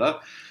comes together.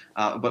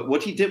 But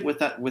what he did with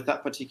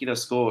that particular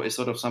score is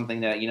sort of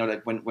something that,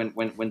 like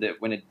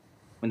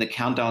when the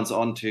countdown's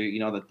on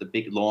to the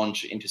big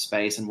launch into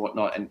space and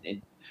whatnot,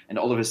 and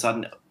all of a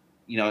sudden,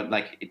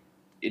 like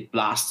it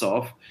blasts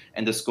off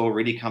and the score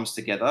really comes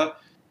together.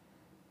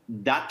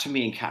 That to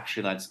me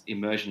encapsulates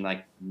immersion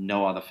like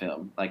no other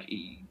film. Like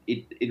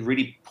it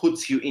really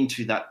puts you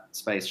into that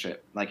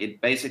spaceship. Like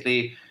it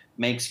basically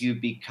makes you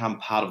become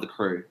part of the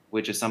crew,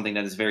 which is something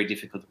that is very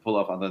difficult to pull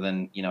off, other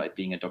than it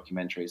being a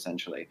documentary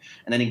essentially.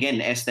 And then again,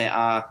 as they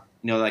are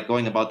like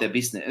going about their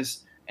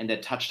business, and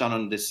they're touched down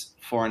on this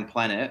foreign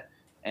planet,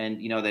 and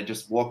they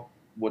just walk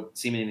what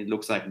seemingly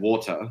looks like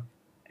water,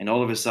 and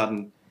all of a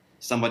sudden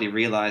somebody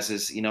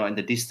realizes in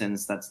the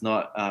distance that's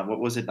not what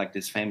was it, like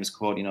this famous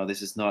quote,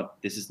 this is not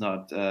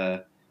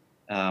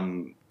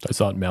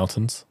those aren't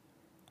mountains.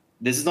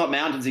 This is not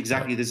mountains,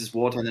 exactly. This is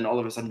water. And then all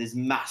of a sudden, this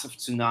massive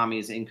tsunami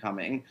is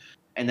incoming.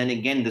 And then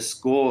again, the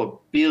score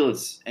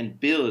builds and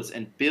builds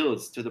and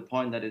builds to the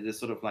point that it is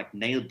sort of like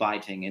nail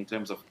biting in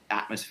terms of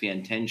atmosphere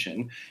and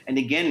tension. And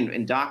again,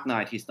 in Dark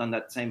Knight, he's done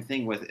that same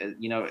thing with,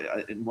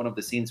 in one of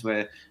the scenes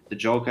where the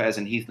Joker, as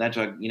in Heath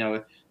Ledger,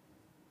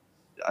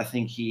 I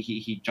think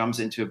he jumps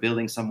into a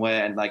building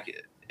somewhere,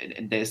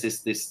 and there's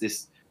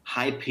this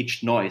high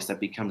pitched noise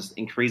that becomes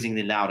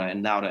increasingly louder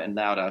and louder and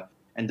louder.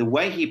 And the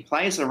way he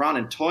plays around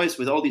and toys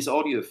with all these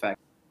audio effects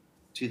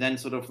to then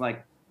sort of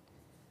like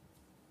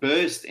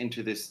burst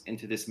into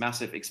this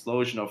massive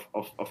explosion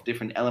of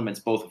different elements,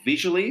 both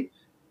visually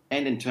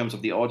and in terms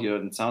of the audio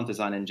and sound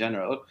design in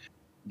general,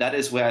 that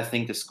is where I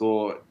think the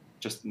score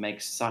just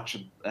has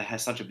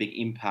such a big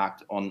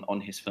impact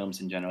on his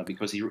films in general,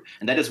 because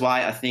and that is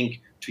why I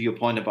think, to your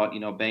point about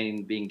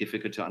being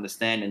difficult to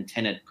understand, and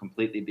Tenet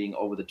completely being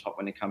over the top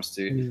when it comes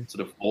to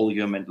sort of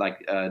volume and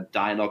like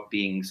dialogue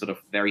being sort of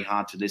very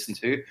hard to listen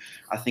to,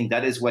 I think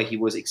that is where he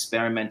was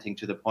experimenting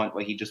to the point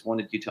where he just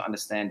wanted you to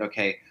understand,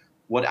 okay,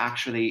 what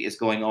actually is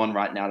going on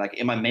right now? Like,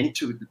 am I meant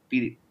to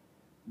be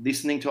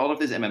listening to all of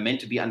this? Am I meant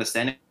to be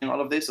understanding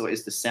all of this, or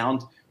is the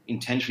sound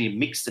intentionally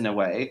mixed in a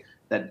way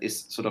that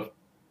is sort of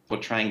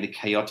portraying the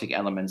chaotic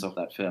elements of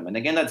that film? And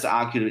again, that's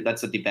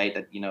a debate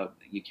that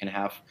you can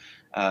have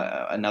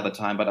another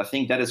time. But I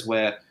think that is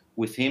where,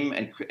 with him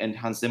and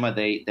Hans Zimmer,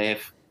 they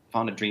have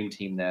found a dream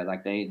team there.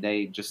 Like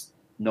they just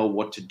know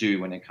what to do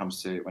when it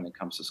comes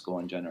to score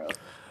in general.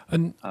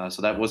 And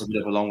so that was a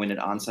bit of a long-winded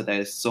answer.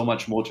 There's so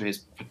much more to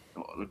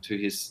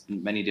his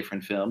many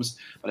different films,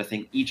 but I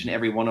think each and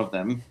every one of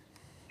them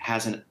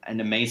has an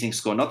amazing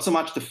score. Not so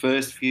much the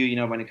first few,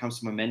 when it comes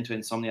to Memento,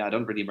 Insomnia, I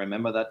don't really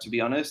remember that, to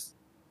be honest.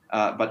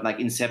 But like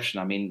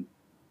Inception, I mean,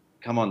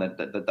 come on, that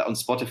on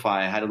Spotify,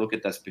 I had a look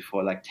at this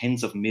before, like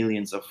tens of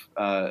millions of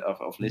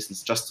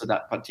listens just to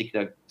that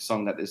particular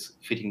song that is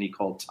fittingly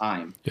called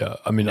Time. Yeah,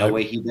 I mean,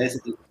 where he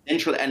basically, the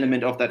central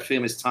element of that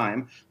film is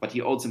time, but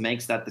he also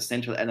makes that the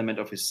central element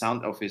of his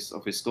sound, of his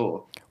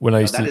score. When I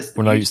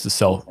used to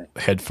sell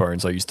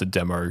headphones, I used to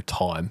demo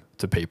Time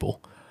to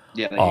people.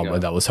 Yeah, there you go.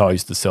 And that was how I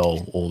used to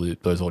sell all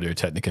those Audio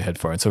Technica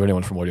headphones. So if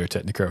anyone from Audio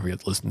Technica ever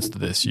listens to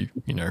this, you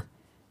know.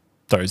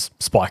 Those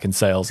spike in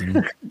sales and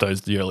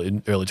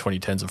the early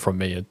 2010s are from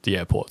me at the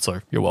airport,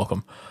 so you're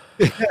welcome.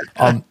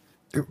 But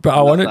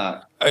I wanted,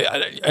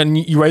 and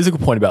you raise a good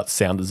point about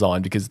sound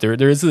design, because there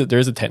is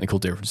a technical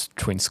difference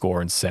between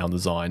score and sound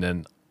design,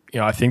 and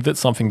I think that's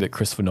something that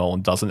Christopher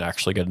Nolan doesn't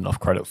actually get enough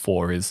credit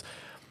for is,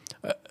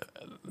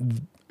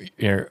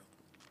 the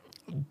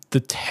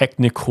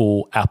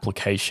technical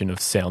application of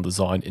sound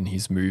design in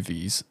his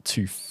movies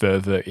to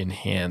further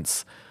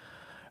enhance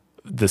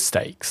the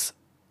stakes.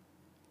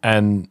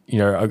 And,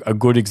 a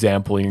good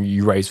example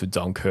you raised with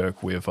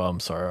Dunkirk with,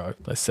 sorry,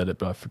 I said it,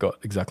 but I forgot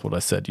exactly what I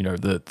said,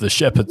 the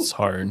shepherd's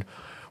horn,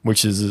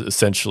 which is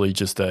essentially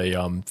just a,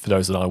 for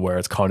those that aren't aware,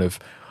 it's kind of,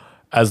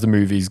 as the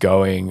movie's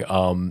going,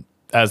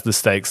 as the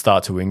stakes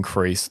start to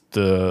increase,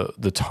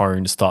 the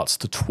tone starts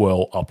to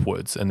twirl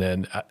upwards. And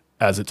then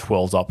as it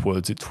twirls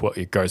upwards,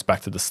 it goes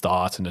back to the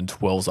start and then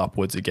twirls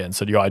upwards again.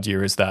 So the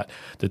idea is that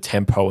the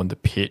tempo and the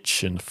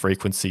pitch and the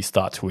frequency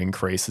start to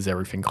increase as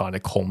everything kind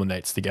of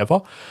culminates together.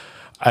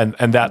 And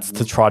that's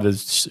to try to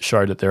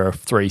show that there are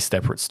three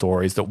separate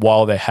stories, that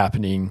while they're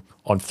happening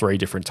on three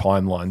different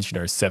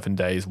timelines, 7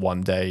 days,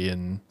 1 day,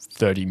 and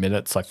 30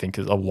 minutes, I think,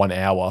 or 1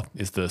 hour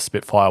is the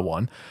Spitfire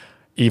one,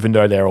 even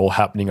though they're all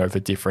happening over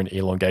different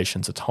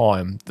elongations of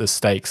time, the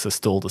stakes are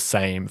still the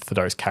same for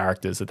those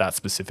characters at that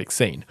specific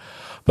scene.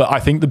 But I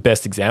think the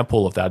best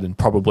example of that, and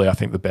probably I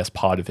think the best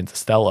part of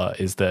Interstellar,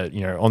 is that,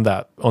 you know, on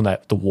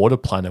that the water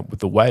planet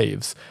with the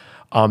waves,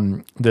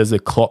 there's a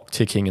clock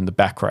ticking in the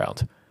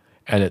background,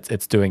 and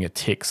it's doing a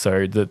tick.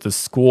 So the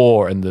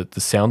score and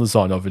the sound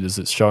design of it is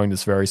it's showing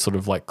this very sort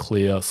of like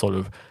clear sort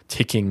of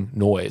ticking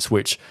noise,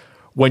 which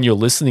when you're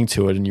listening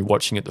to it and you're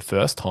watching it the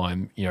first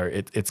time, you know,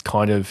 it's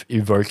kind of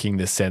evoking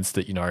this sense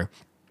that, you know,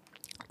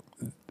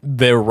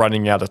 they're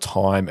running out of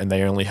time and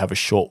they only have a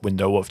short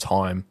window of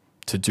time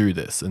to do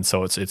this. And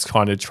so it's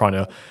kind of trying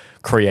to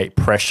create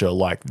pressure,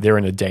 like they're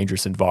in a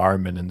dangerous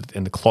environment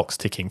and the clock's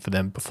ticking for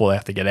them before they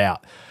have to get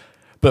out.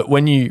 But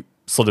when you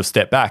sort of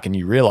step back and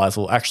you realize,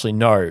 well, actually,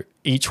 no,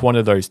 each one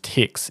of those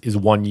ticks is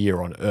 1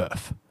 year on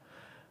Earth.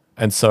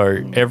 And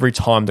so every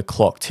time the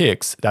clock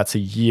ticks, that's a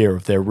year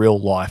of their real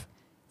life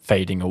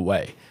fading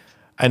away.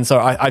 And so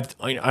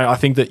I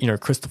think that, you know,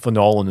 Christopher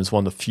Nolan is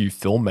one of the few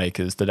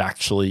filmmakers that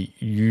actually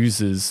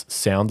uses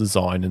sound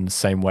design in the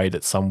same way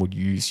that some would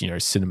use, you know,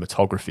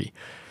 cinematography.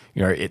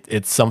 You know,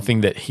 it's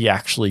something that he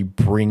actually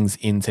brings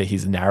into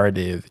his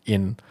narrative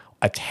in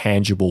a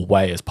tangible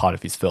way as part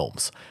of his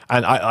films.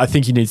 And I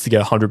think he needs to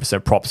get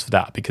 100% props for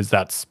that, because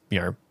that's, you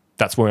know,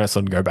 that's when I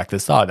started to go back to the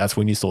start. That's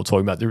when you start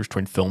talking about the difference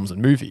between films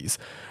and movies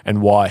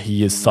and why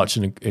he is such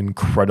an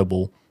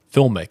incredible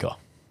filmmaker.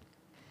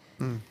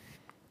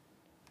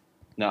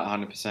 No,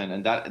 100%.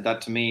 And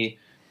that to me,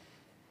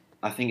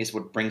 I think is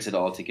what brings it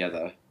all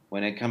together.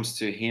 When it comes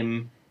to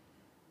him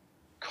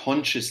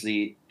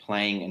consciously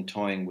playing and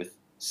toying with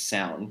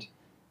sound,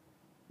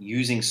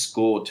 using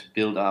score to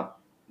build up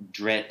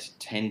dread,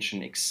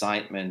 tension,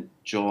 excitement,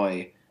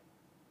 joy,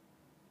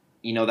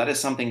 you know, that is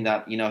something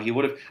that, you know, he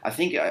would have,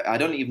 I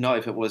don't even know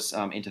if it was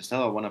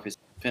Interstellar, one of his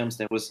films.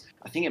 There was,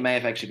 I think it may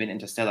have actually been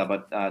Interstellar,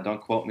 but don't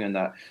quote me on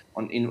that.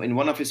 In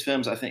one of his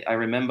films, I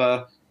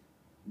remember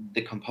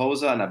the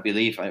composer, and I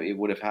believe it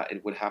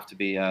would have to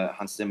be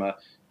Hans Zimmer,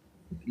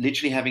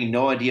 literally having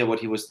no idea what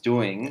he was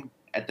doing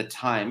at the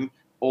time.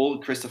 All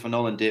Christopher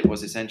Nolan did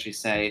was essentially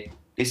say,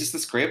 this is the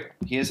script,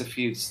 here's a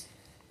few,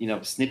 you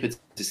know, snippets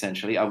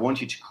essentially. I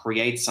want you to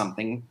create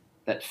something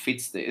that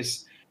fits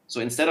this. So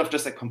instead of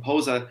just a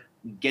composer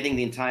getting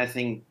the entire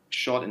thing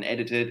shot and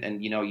edited,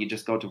 and, you know, you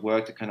just go to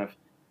work to kind of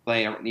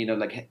play, you know,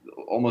 like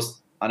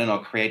almost, I don't know,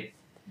 create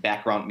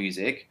background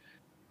music,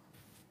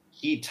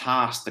 he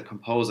tasked the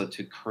composer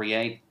to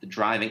create the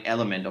driving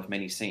element of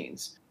many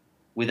scenes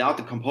without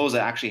the composer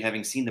actually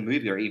having seen the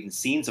movie or even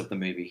scenes of the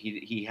movie.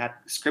 He had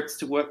scripts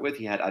to work with,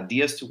 he had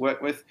ideas to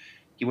work with,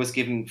 he was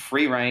given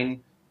free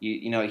reign.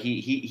 You know,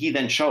 he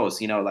then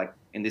chose, you know, like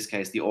in this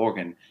case, the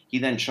organ. He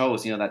then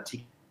chose, you know, that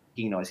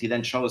ticking noise. He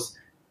then chose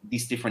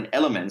these different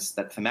elements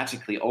that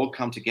thematically all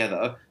come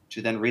together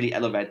to then really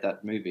elevate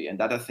that movie. And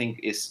that, I think,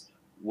 is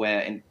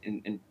where,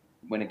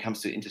 when it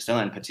comes to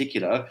Interstellar in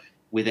particular,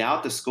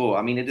 without the score,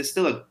 I mean, it is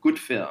still a good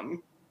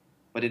film,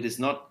 but it is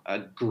not a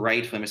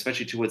great film,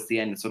 especially towards the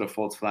end. It sort of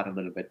falls flat a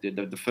little bit.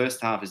 The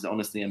first half is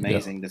honestly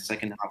amazing. Yeah. The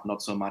second half,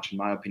 not so much, in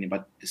my opinion,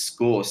 but the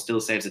score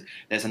still saves it.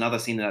 There's another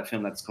scene in that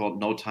film that's called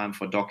No Time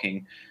for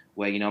Docking,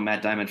 where, you know,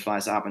 Matt Damon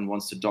flies up and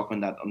wants to dock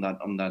on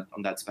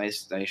that space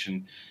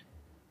station.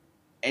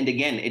 And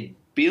again, it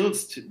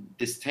builds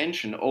this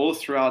tension all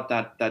throughout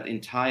that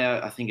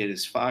entire, I think it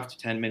is 5 to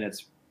 10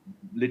 minutes,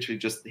 literally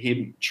just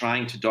him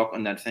trying to dock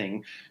on that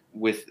thing,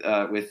 with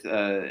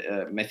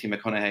Matthew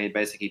McConaughey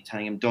basically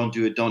telling him, don't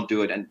do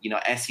it. And, you know,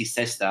 as he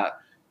says that,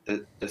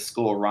 the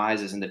score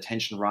rises and the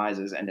tension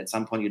rises. And at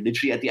some point, you're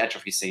literally at the edge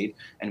of your seat.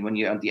 And when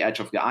you're at the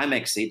edge of your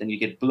IMAX seat, then you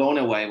get blown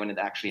away when it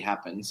actually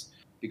happens,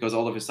 because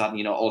all of a sudden,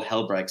 you know, all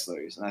hell breaks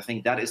loose. And I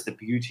think that is the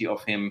beauty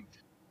of him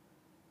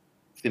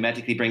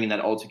thematically bringing that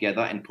all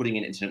together and putting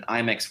it into an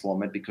IMAX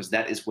format, because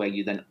that is where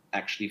you then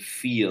actually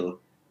feel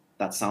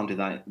that sound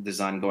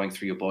design going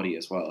through your body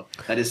as well.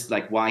 That is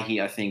like why he,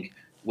 I think,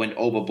 went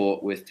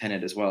overboard with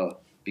Tenet as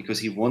well, because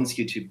he wants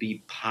you to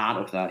be part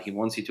of that. He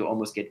wants you to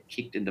almost get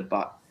kicked in the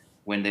butt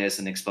when there's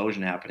an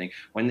explosion happening.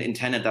 When in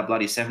Tenet, that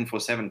bloody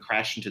 747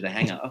 crashed into the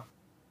hangar,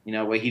 you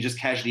know, where he just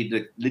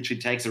casually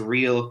literally takes a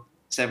real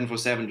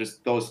 747,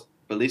 just goes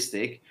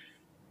ballistic.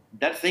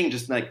 That thing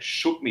just like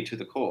shook me to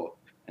the core.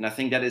 And I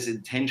think that is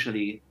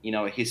intentionally, you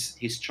know,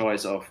 his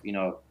choice of, you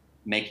know,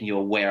 making you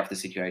aware of the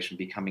situation,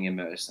 becoming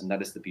immersed. And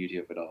that is the beauty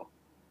of it all.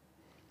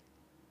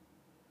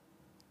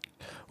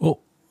 Well,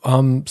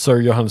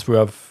 so Johannes, we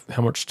have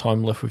how much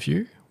time left with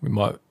you? We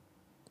might.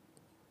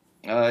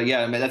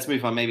 Yeah, let's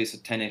move on. Maybe it's a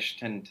 10-ish,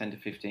 10 to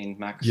 15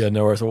 max. Yeah,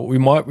 no worries. Well, we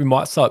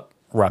might start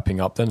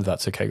wrapping up then, if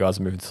that's okay, guys,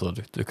 and moving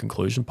to the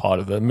conclusion part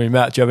of it. I mean,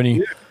 Matt, do you have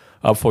any,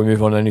 before we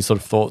move on, any sort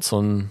of thoughts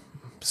on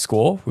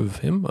score with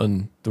him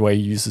and the way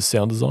he uses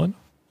sound design?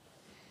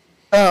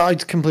 I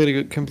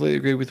completely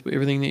agree with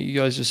everything that you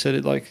guys just said.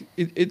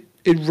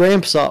 It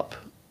ramps up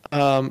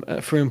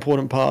for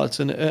important parts,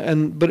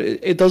 but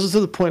it does it to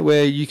the point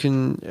where you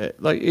can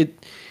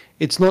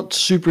it's not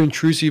super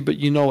intrusive, but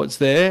you know it's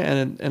there,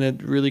 and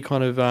it really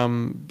kind of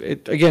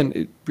it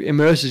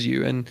immerses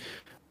you. And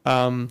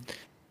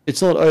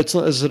it's not as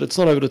I said, it's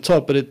not over the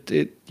top, but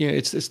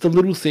it's the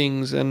little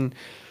things, and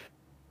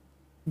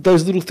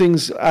those little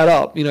things add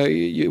up. A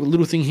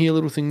little thing here, a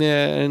little thing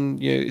there,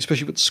 and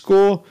especially with the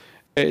score,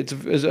 it's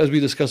as we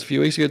discussed a few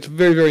weeks ago, it's a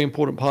very, very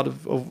important part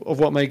of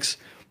what makes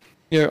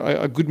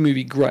a good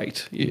movie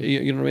great.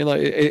 You know what I mean?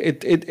 Like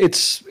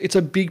it's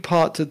a big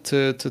part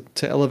to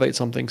elevate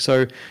something.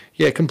 So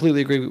yeah,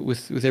 completely agree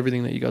with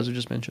everything that you guys have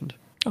just mentioned.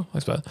 Oh,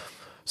 that's bad.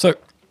 So,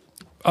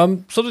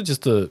 sort of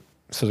just to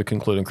sort of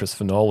conclude on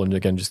Christopher Nolan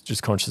again,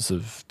 just conscious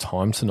of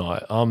time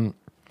tonight.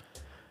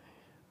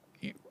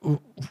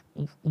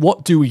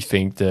 What do we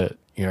think that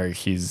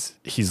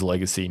his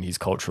legacy and his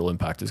cultural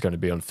impact is going to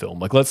be on film?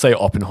 Like, let's say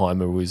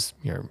Oppenheimer was,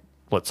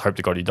 let's hope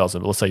to God he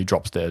doesn't, but let's say he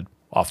drops dead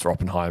after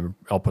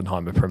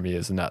Oppenheimer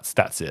premieres and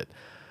that's it.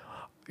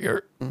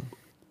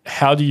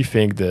 How do you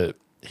think that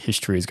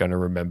history is going to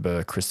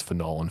remember Christopher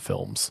Nolan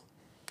films?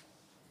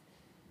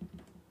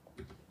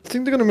 I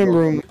think they're going to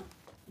remember him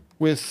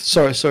with.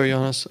 Sorry,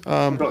 Johannes.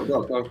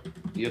 Go.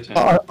 Your turn.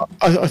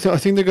 I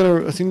think they're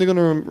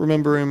gonna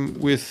remember him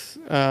with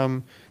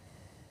I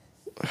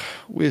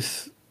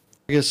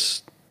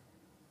guess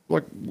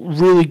like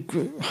really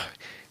good.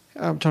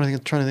 I'm trying to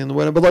think of the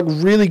word, but like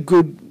really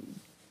good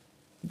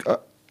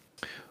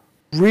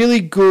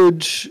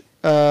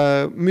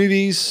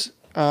movies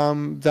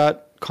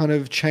that kind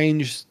of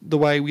changed the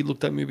way we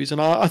looked at movies,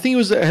 and I think he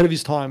was ahead of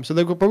his time. So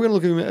they're probably going to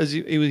look at him as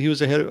he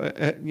was ahead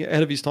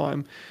of his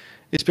time,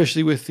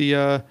 especially with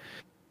the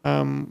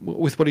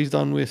with what he's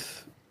done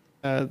with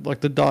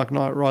like the Dark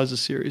Knight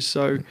Rises series.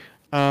 So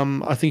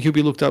I think he'll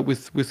be looked at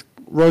with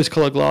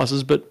rose-colored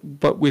glasses, but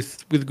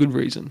with good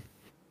reason.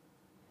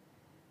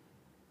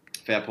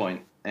 Fair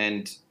point.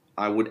 And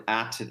I would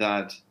add to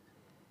that,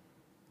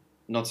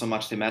 not so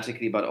much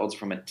thematically, but also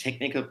from a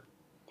technical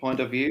point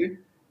of view.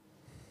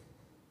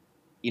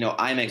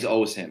 IMAX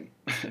owes him,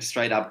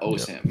 straight up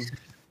owes him.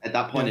 At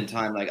that point in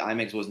time, like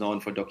IMAX was known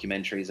for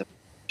documentaries,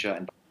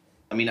 and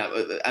I mean,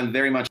 I'm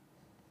very much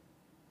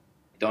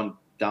don't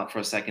doubt for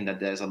a second that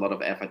there's a lot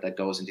of effort that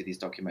goes into these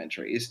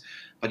documentaries,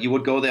 but you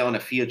would go there on a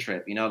field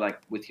trip, like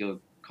with your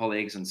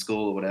colleagues in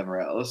school or whatever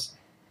else.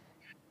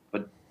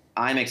 But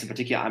IMAX, in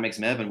particular, IMAX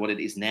Melbourne, what it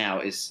is now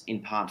is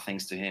in part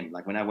thanks to him.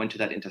 Like when I went to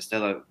that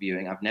Interstellar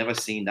viewing, I've never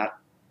seen that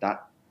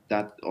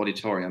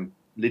auditorium.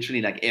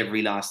 Literally, like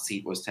every last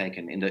seat was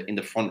taken in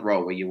the front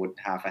row, where you would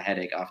have a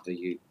headache after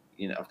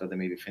after the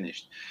movie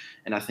finished.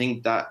 And I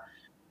think that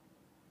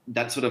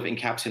sort of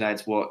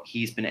encapsulates what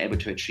he's been able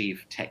to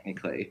achieve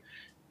technically.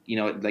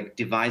 Like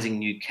devising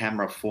new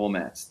camera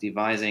formats,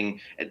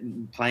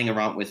 playing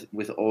around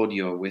with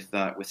audio, with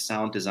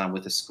sound design,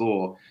 with the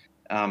score,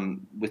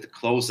 with the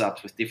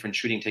close-ups, with different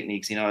shooting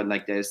techniques.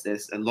 Like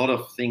there's a lot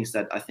of things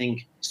that I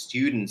think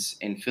students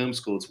in film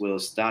schools will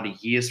study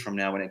years from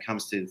now when it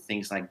comes to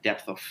things like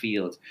depth of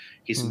field,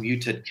 his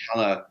muted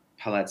color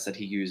palettes that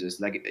he uses.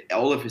 Like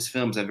all of his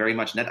films are very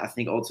much that I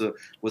think also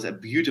was a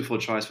beautiful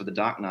choice for The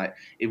Dark Knight.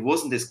 It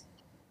wasn't this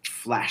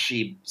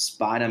flashy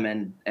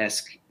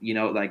Spider-Man-esque,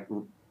 like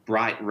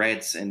bright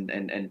reds and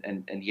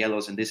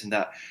yellows and this and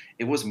that.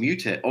 It was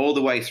muted all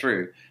the way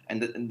through,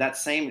 and that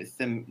same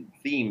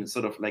theme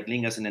sort of like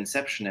lingers in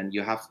Inception, and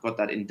you have got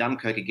that in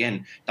Dunkirk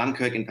again.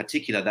 Dunkirk in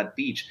particular, that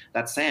beach,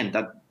 that sand,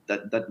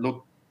 that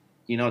looked,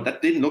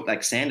 that didn't look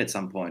like sand at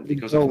some point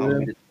because of how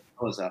muted the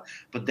colors are.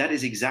 But that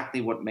is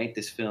exactly what made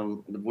this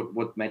film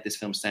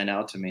stand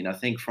out to me. And I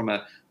think from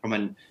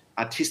an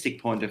artistic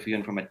point of view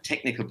and from a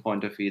technical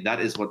point of view, that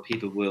is what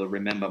people will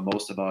remember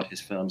most about his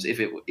films.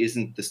 If it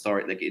isn't the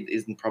story, like it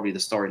isn't probably the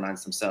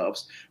storylines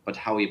themselves, but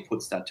how he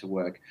puts that to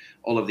work.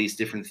 All of these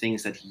different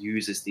things that he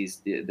uses,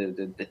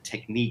 the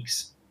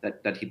techniques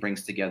that he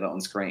brings together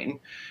on screen,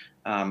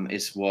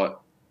 is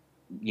what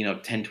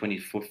 10, 20,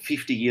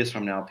 50 years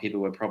from now, people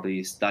will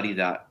probably study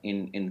that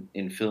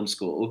in film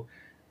school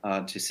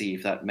to see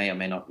if that may or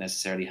may not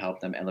necessarily help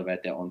them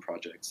elevate their own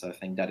projects. So I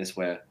think that is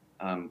where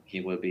he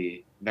will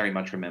be very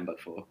much remembered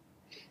for.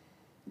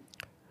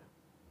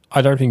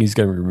 I don't think he's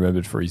going to be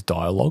remembered for his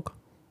dialogue.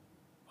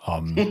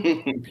 I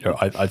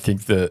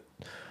think that,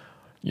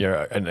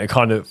 and it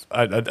kind of,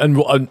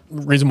 and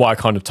reason why I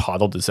kind of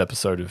titled this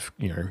episode of,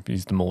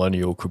 he's the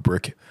Millennial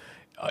Kubrick,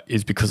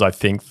 is because I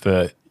think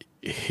that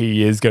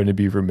he is going to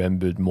be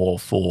remembered more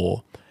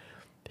for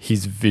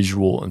his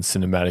visual and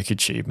cinematic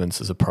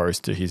achievements as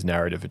opposed to his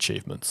narrative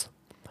achievements.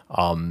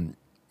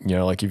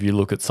 Like if you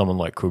look at someone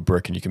like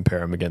Kubrick and you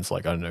compare him against,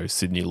 like, I don't know,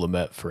 Sidney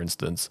Lumet, for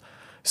instance.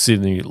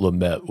 Sidney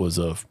Lumet was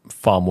a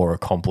far more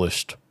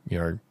accomplished,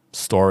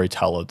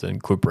 storyteller than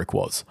Kubrick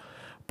was.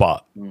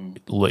 But,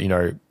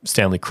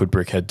 Stanley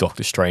Kubrick had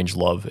Dr.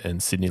 Strangelove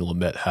and Sidney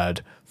Lumet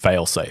had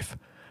Failsafe.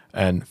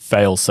 And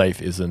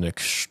Failsafe is an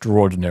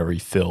extraordinary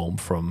film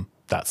from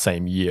that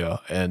same year.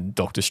 And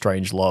Dr.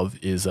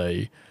 Strangelove is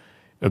a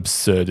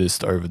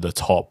absurdist,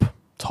 over-the-top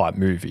type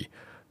movie.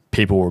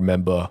 People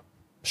remember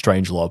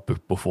Strangelove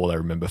before they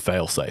remember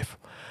Failsafe.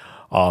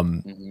 I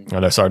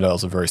know, sorry, that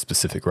was a very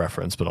specific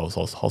reference, but I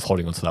was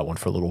holding on to that one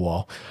for a little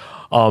while.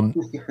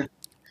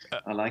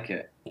 I like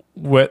it.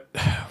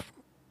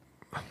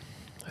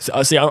 So,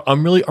 I see.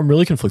 I'm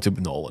really conflicted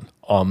with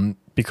Nolan.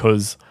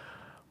 Because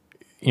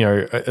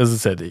as I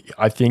said,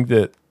 I think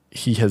that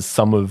he has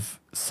some of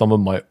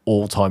my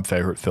all-time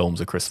favorite films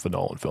are Christopher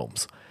Nolan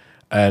films,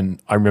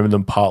 and I remember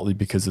them partly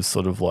because of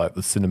sort of like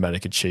the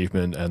cinematic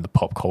achievement and the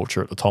pop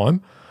culture at the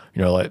time.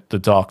 Like The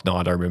Dark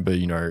Knight. I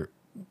remember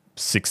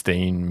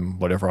 16,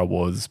 whatever I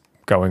was,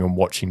 going and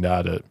watching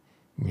that at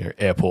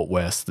Airport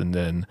West, and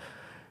then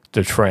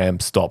the tram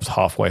stopped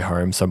halfway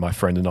home, so my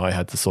friend and I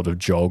had to sort of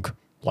jog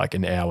like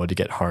an hour to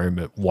get home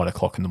at 1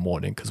 o'clock in the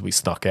morning because we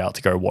snuck out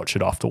to go watch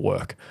it after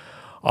work.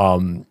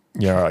 All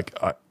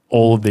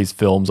of these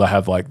films, I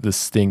have like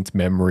distinct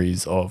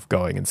memories of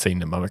going and seeing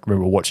them. I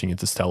remember watching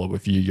Interstellar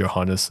with you,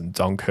 Johannes, and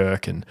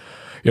Dunkirk, and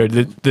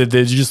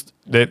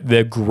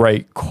they're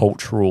great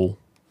cultural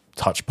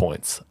touch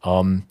points,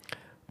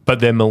 but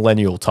they're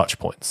millennial touch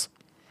points.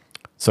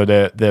 So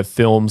they're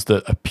films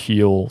that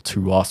appeal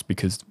to us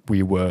because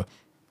we were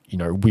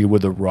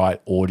the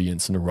right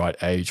audience and the right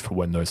age for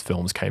when those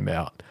films came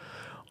out.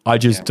 I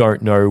just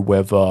don't know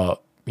whether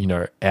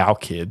our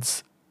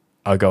kids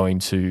are going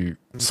to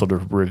sort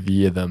of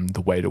revere them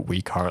the way that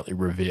we currently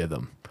revere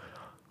them.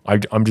 I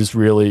just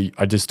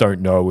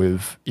don't know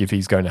if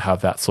he's going to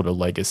have that sort of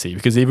legacy,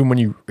 because even when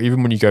you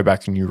go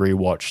back and you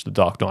rewatch the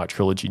Dark Knight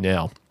trilogy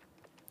now,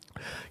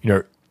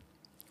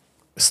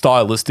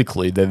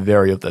 stylistically they're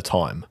very of their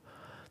time.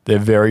 They're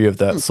very of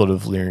that sort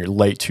of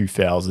late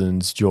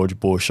 2000s George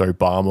Bush,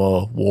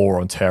 Obama, war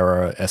on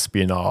terror,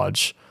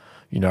 espionage,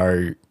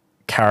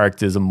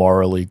 characters are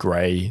morally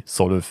grey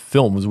sort of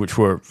films, which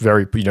were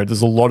very,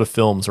 there's a lot of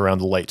films around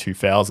the late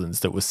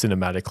 2000s that were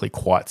cinematically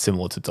quite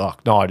similar to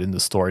Dark Knight in the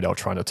story they were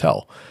trying to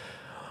tell.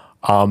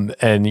 And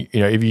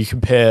if you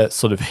compare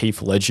sort of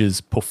Heath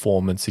Ledger's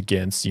performance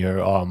against,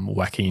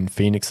 Joaquin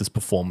Phoenix's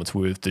performance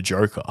with the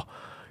Joker,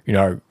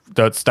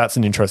 that's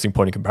an interesting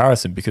point of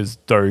comparison, because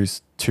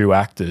those two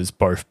actors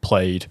both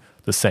played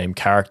the same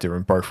character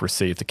and both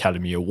received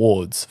Academy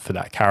Awards for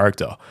that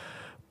character.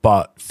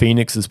 But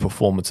Phoenix's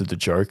performance of the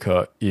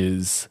Joker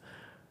is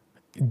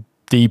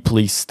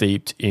deeply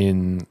steeped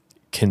in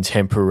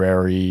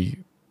contemporary,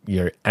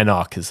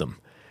 anarchism.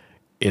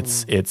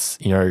 It's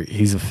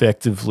he's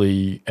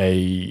effectively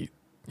a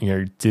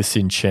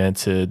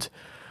disenchanted,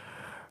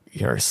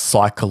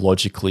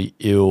 psychologically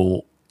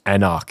ill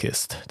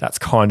anarchist. That's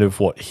kind of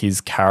what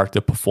his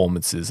character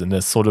performance is, and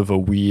there's sort of a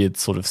weird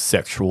sort of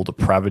sexual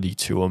depravity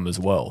to him as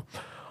well.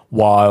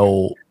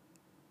 While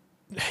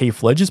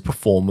Heath Ledger's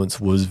performance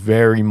was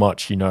very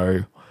much,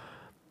 like,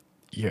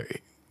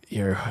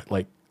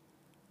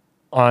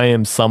 I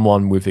am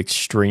someone with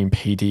extreme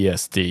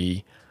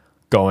PTSD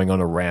going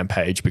on a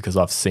rampage because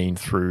I've seen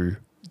through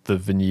the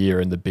veneer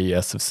and the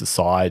BS of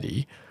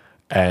society,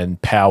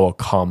 and power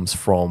comes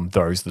from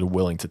those that are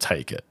willing to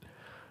take it.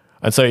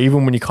 And so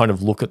even when you kind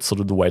of look at sort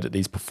of the way that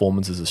these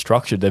performances are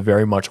structured, they're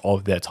very much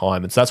of their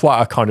time. And so that's why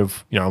I kind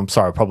of, I'm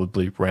sorry, I'm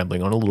probably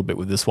rambling on a little bit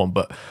with this one,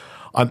 but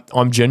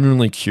I'm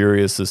genuinely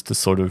curious as to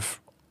sort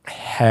of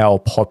how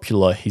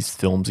popular his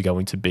films are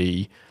going to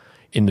be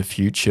in the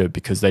future,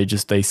 because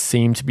they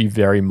seem to be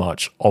very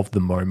much of the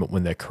moment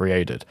when they're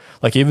created.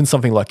 Like even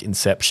something like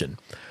Inception.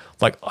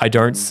 Like I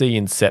don't see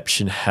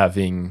Inception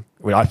having,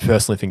 I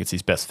personally think it's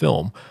his best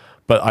film,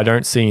 but I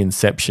don't see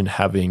Inception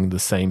having the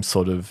same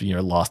sort of,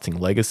 lasting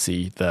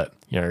legacy that,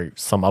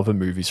 some other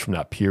movies from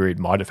that period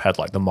might have had,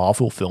 like the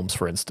Marvel films,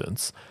 for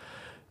instance,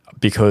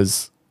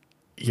 because,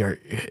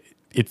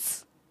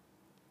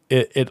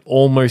 it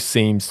almost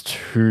seems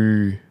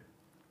too,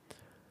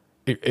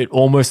 it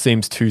almost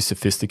seems too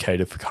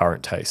sophisticated for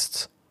current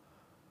tastes.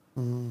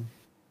 Don't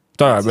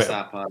know, That's the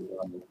sad part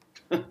about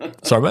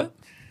it. Sorry, mate?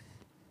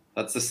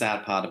 That's the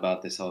sad part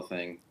about this whole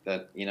thing,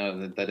 that,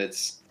 that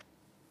it's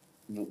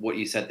what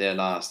you said there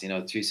last,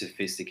 too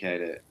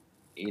sophisticated.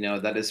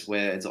 That is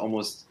where we've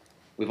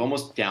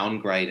almost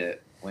downgraded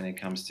when it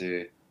comes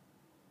to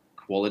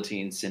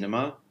quality in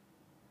cinema.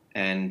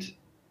 And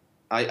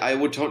I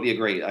would totally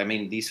agree. I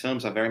mean, these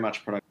films are very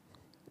much product,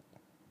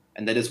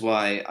 and that is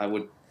why I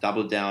would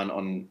double down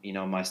on,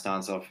 my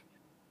stance of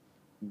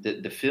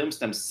the films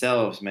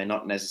themselves may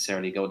not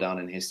necessarily go down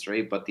in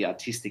history, but the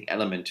artistic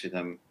element to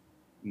them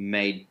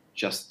may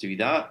just do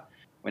that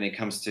when it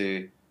comes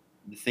to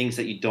the things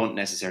that you don't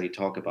necessarily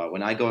talk about.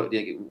 When I go,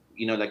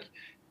 like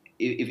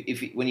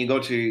if when you go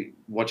to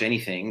watch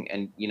anything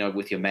and,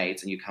 with your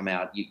mates and you come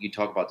out, you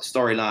talk about the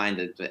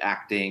storyline, the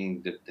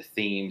acting, the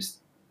themes,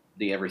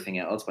 the everything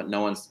else, but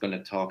no one's going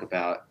to talk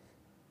about,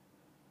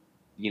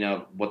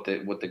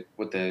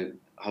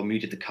 how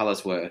muted the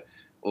colors were,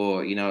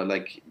 or,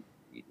 like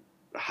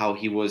how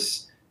he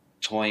was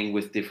toying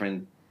with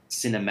different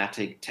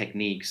cinematic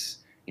techniques,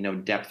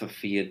 depth of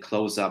field,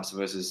 close-ups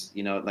versus,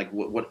 like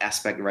what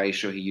aspect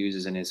ratio he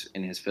uses in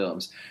his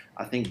films.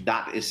 I think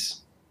that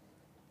is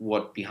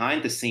what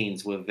behind the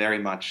scenes will very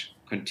much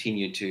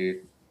continue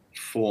to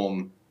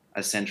form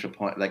a central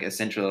point, like a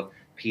central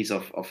piece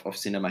of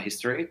cinema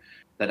history,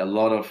 that a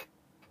lot of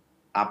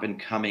up and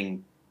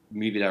coming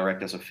movie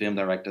directors or film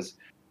directors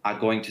are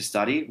going to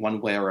study one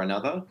way or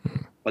another,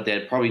 but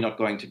they're probably not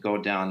going to go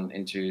down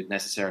into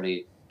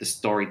necessarily the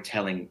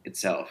storytelling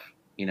itself.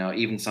 You know,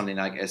 even something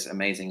like as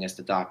amazing as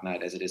The Dark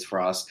Knight as it is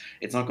for us,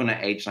 it's not going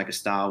to age like a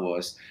Star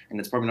Wars, and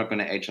it's probably not going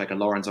to age like a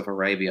Lawrence of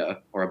Arabia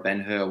or a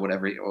Ben-Hur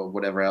or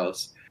whatever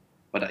else.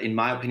 But in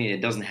my opinion,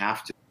 it doesn't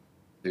have to,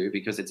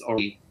 because it's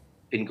already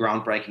been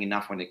groundbreaking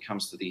enough when it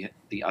comes to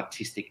the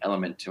artistic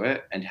element to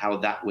it, and how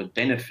that would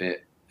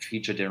benefit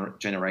future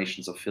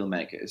generations of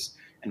filmmakers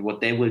and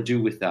what they will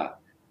do with that.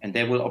 And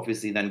they will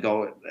obviously then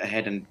go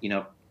ahead and, you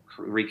know,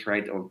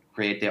 recreate or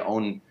create their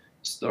own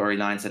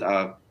storylines that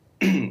are,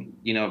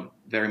 you know,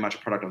 very much a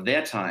product of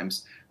their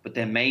times, but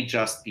they may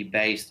just be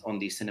based on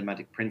these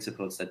cinematic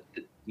principles that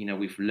you know,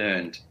 we've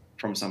learned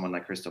from someone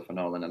like Christopher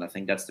Nolan. And I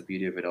think that's the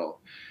beauty of it all.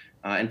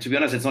 And to be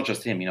honest, it's not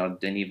just him. You know,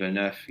 Denis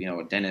Villeneuve, you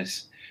know,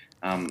 Dennis,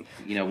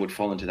 you know, would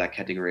fall into that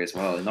category as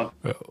well. And not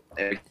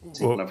every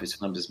single one of his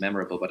films is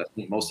memorable, but I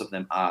think most of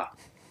them are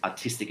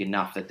artistic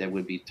enough that they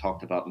will be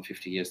talked about in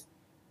 50 years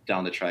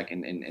down the track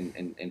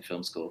in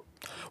film school.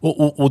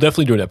 We'll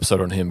definitely do an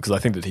episode on him, because I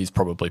think that he's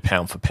probably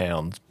pound for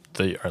pound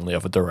the only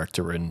other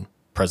director the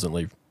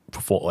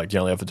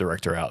only other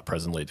director out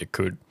presently that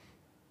could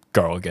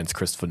go against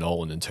Christopher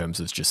Nolan in terms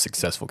of just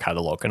successful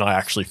catalog. And I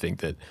actually think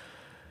that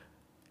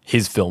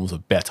his films are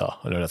better.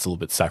 I know that's a little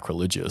bit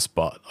sacrilegious,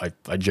 but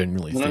I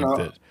genuinely think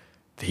that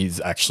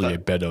he's actually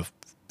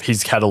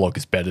his catalog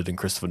is better than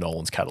Christopher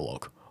Nolan's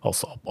catalog.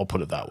 I'll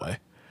put it that way.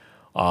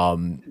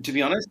 To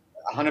be honest,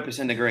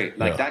 100% agree.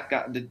 Like that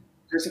guy,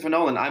 Christopher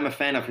Nolan, I'm a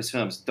fan of his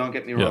films. Don't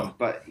get me wrong,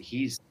 but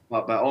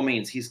by all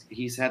means,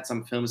 he's had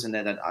some films in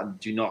there that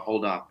do not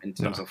hold up in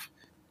terms of,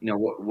 you know,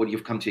 what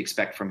you've come to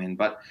expect from him.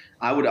 But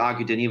I would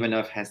argue Denis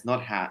Villeneuve has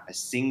not had a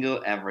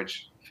single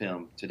average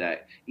film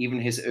today.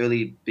 Even his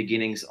early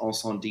beginnings,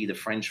 Incendie, the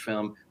French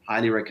film,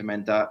 highly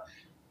recommend that.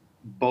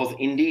 Both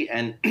indie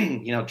and,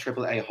 you know,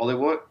 AAA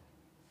Hollywood,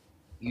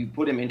 you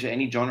put him into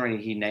any genre and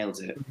he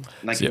nails it.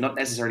 Like, not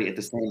necessarily at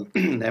the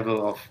same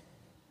level of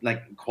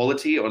like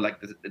quality or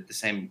like the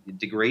same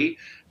degree,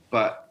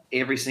 but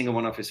every single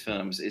one of his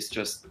films is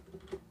just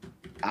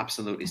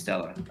absolutely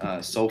stellar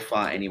so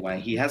far.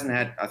 Anyway, he hasn't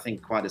had, I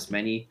think, quite as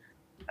many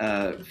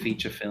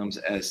feature films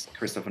as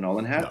Christopher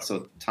Nolan had,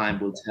 so time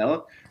will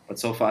tell. But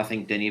so far, I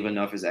think Denis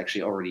Villeneuve is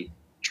actually already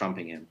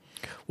trumping him.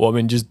 Well, I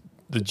mean, just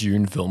the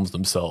Dune films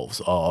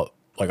themselves are,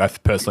 like, I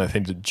personally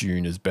think that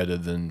Dune is better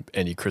than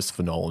any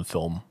Christopher Nolan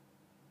film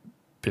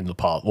in the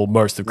past. Well,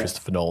 most of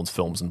Christopher Nolan's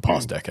films in the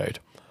past decade.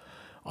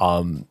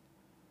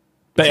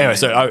 But anyway,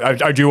 so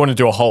I do want to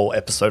do a whole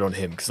episode on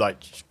him, because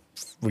like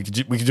we could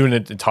do an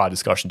entire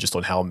discussion just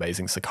on how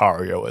amazing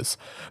Sicario is.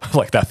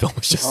 Like that film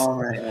was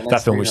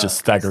just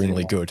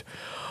staggeringly good.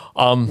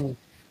 But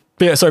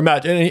yeah, so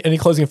Matt, any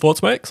closing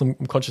thoughts, mate? 'Cause I'm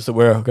conscious that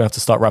we're going to have to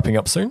start wrapping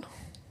up soon.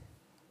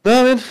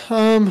 No,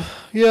 man.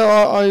 Yeah,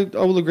 I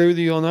will agree with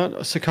you on that.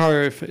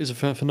 Sicario is a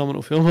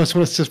phenomenal film. I just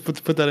want to just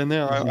put that in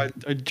there.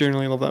 I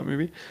generally love that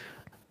movie.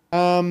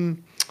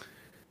 Everything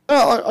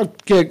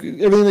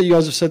that you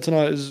guys have said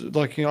tonight is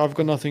like, you know, I've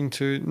got no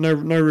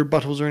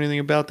rebuttals or anything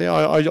about there.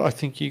 I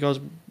think you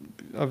guys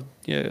have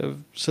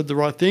said the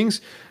right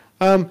things.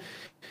 And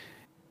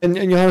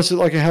Johannes said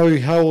like how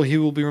he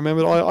will be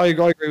remembered. I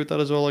agree with that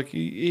as well. Like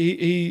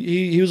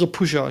he was a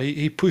pusher.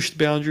 He pushed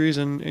boundaries,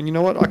 and you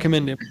know what? I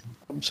commend him.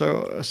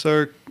 So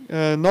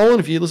Nolan,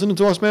 if you're listening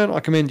to us, man, I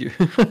commend you.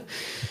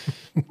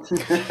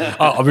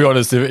 I'll be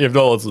honest, if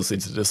Nolan's listening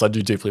to this, I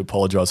do deeply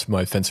apologize for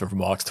my offensive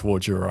remarks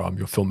towards your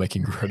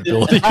filmmaking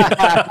credibility.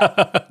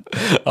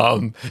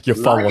 You're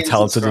far more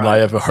talented than I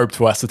ever hoped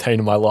to ascertain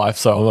in my life,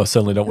 so I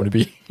certainly don't want to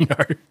be, you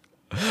know,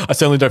 I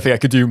certainly don't think I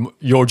could do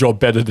your job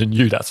better than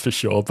you, that's for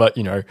sure. But,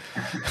 you know,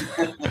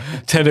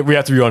 Tenet, we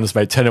have to be honest,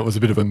 mate, Tenet was a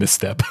bit of a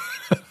misstep.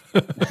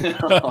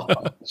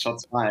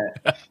 Shots fired.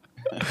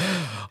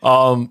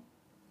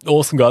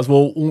 Awesome, guys.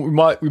 Well, we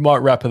might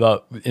wrap it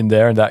up in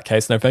there in that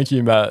case. Now, thank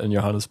you, Matt and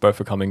Johannes, both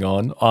for coming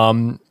on.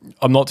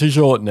 I'm not too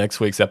sure what next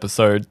week's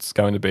episode's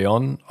going to be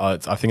on. I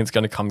think it's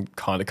going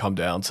to come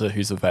down to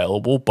who's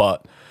available.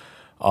 But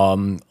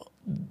I've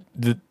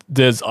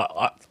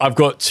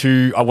got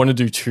two. I want to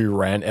do 2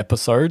 rant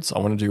episodes. I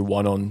want to do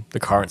one on the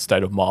current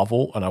state of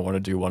Marvel, and I want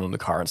to do one on the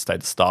current state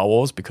of Star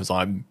Wars, because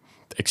I'm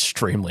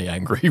extremely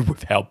angry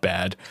with how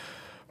bad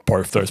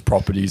both those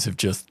properties have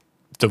just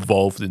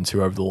devolved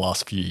into over the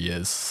last few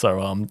years.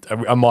 So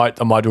I might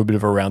do a bit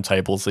of a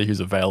roundtable, see who's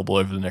available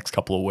over the next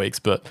couple of weeks.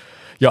 But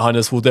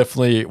Johannes, we'll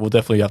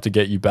definitely have to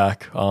get you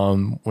back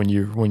when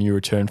you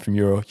return from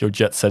your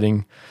jet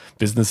setting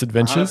business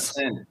adventures.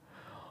 100%.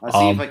 I'll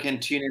see if I can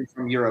tune in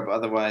from Europe.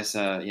 Otherwise,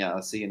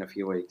 I'll see you in a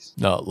few weeks.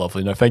 No,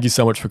 lovely. No, thank you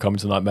so much for coming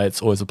tonight, mate.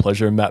 It's always a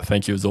pleasure. And Matt,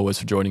 thank you as always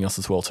for joining us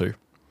as well too.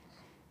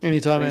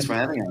 Anytime. Thanks for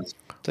having us.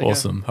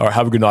 Awesome. All right,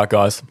 have a good night,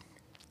 guys.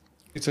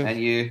 You too. And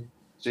you.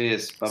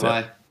 Cheers.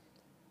 Bye-bye.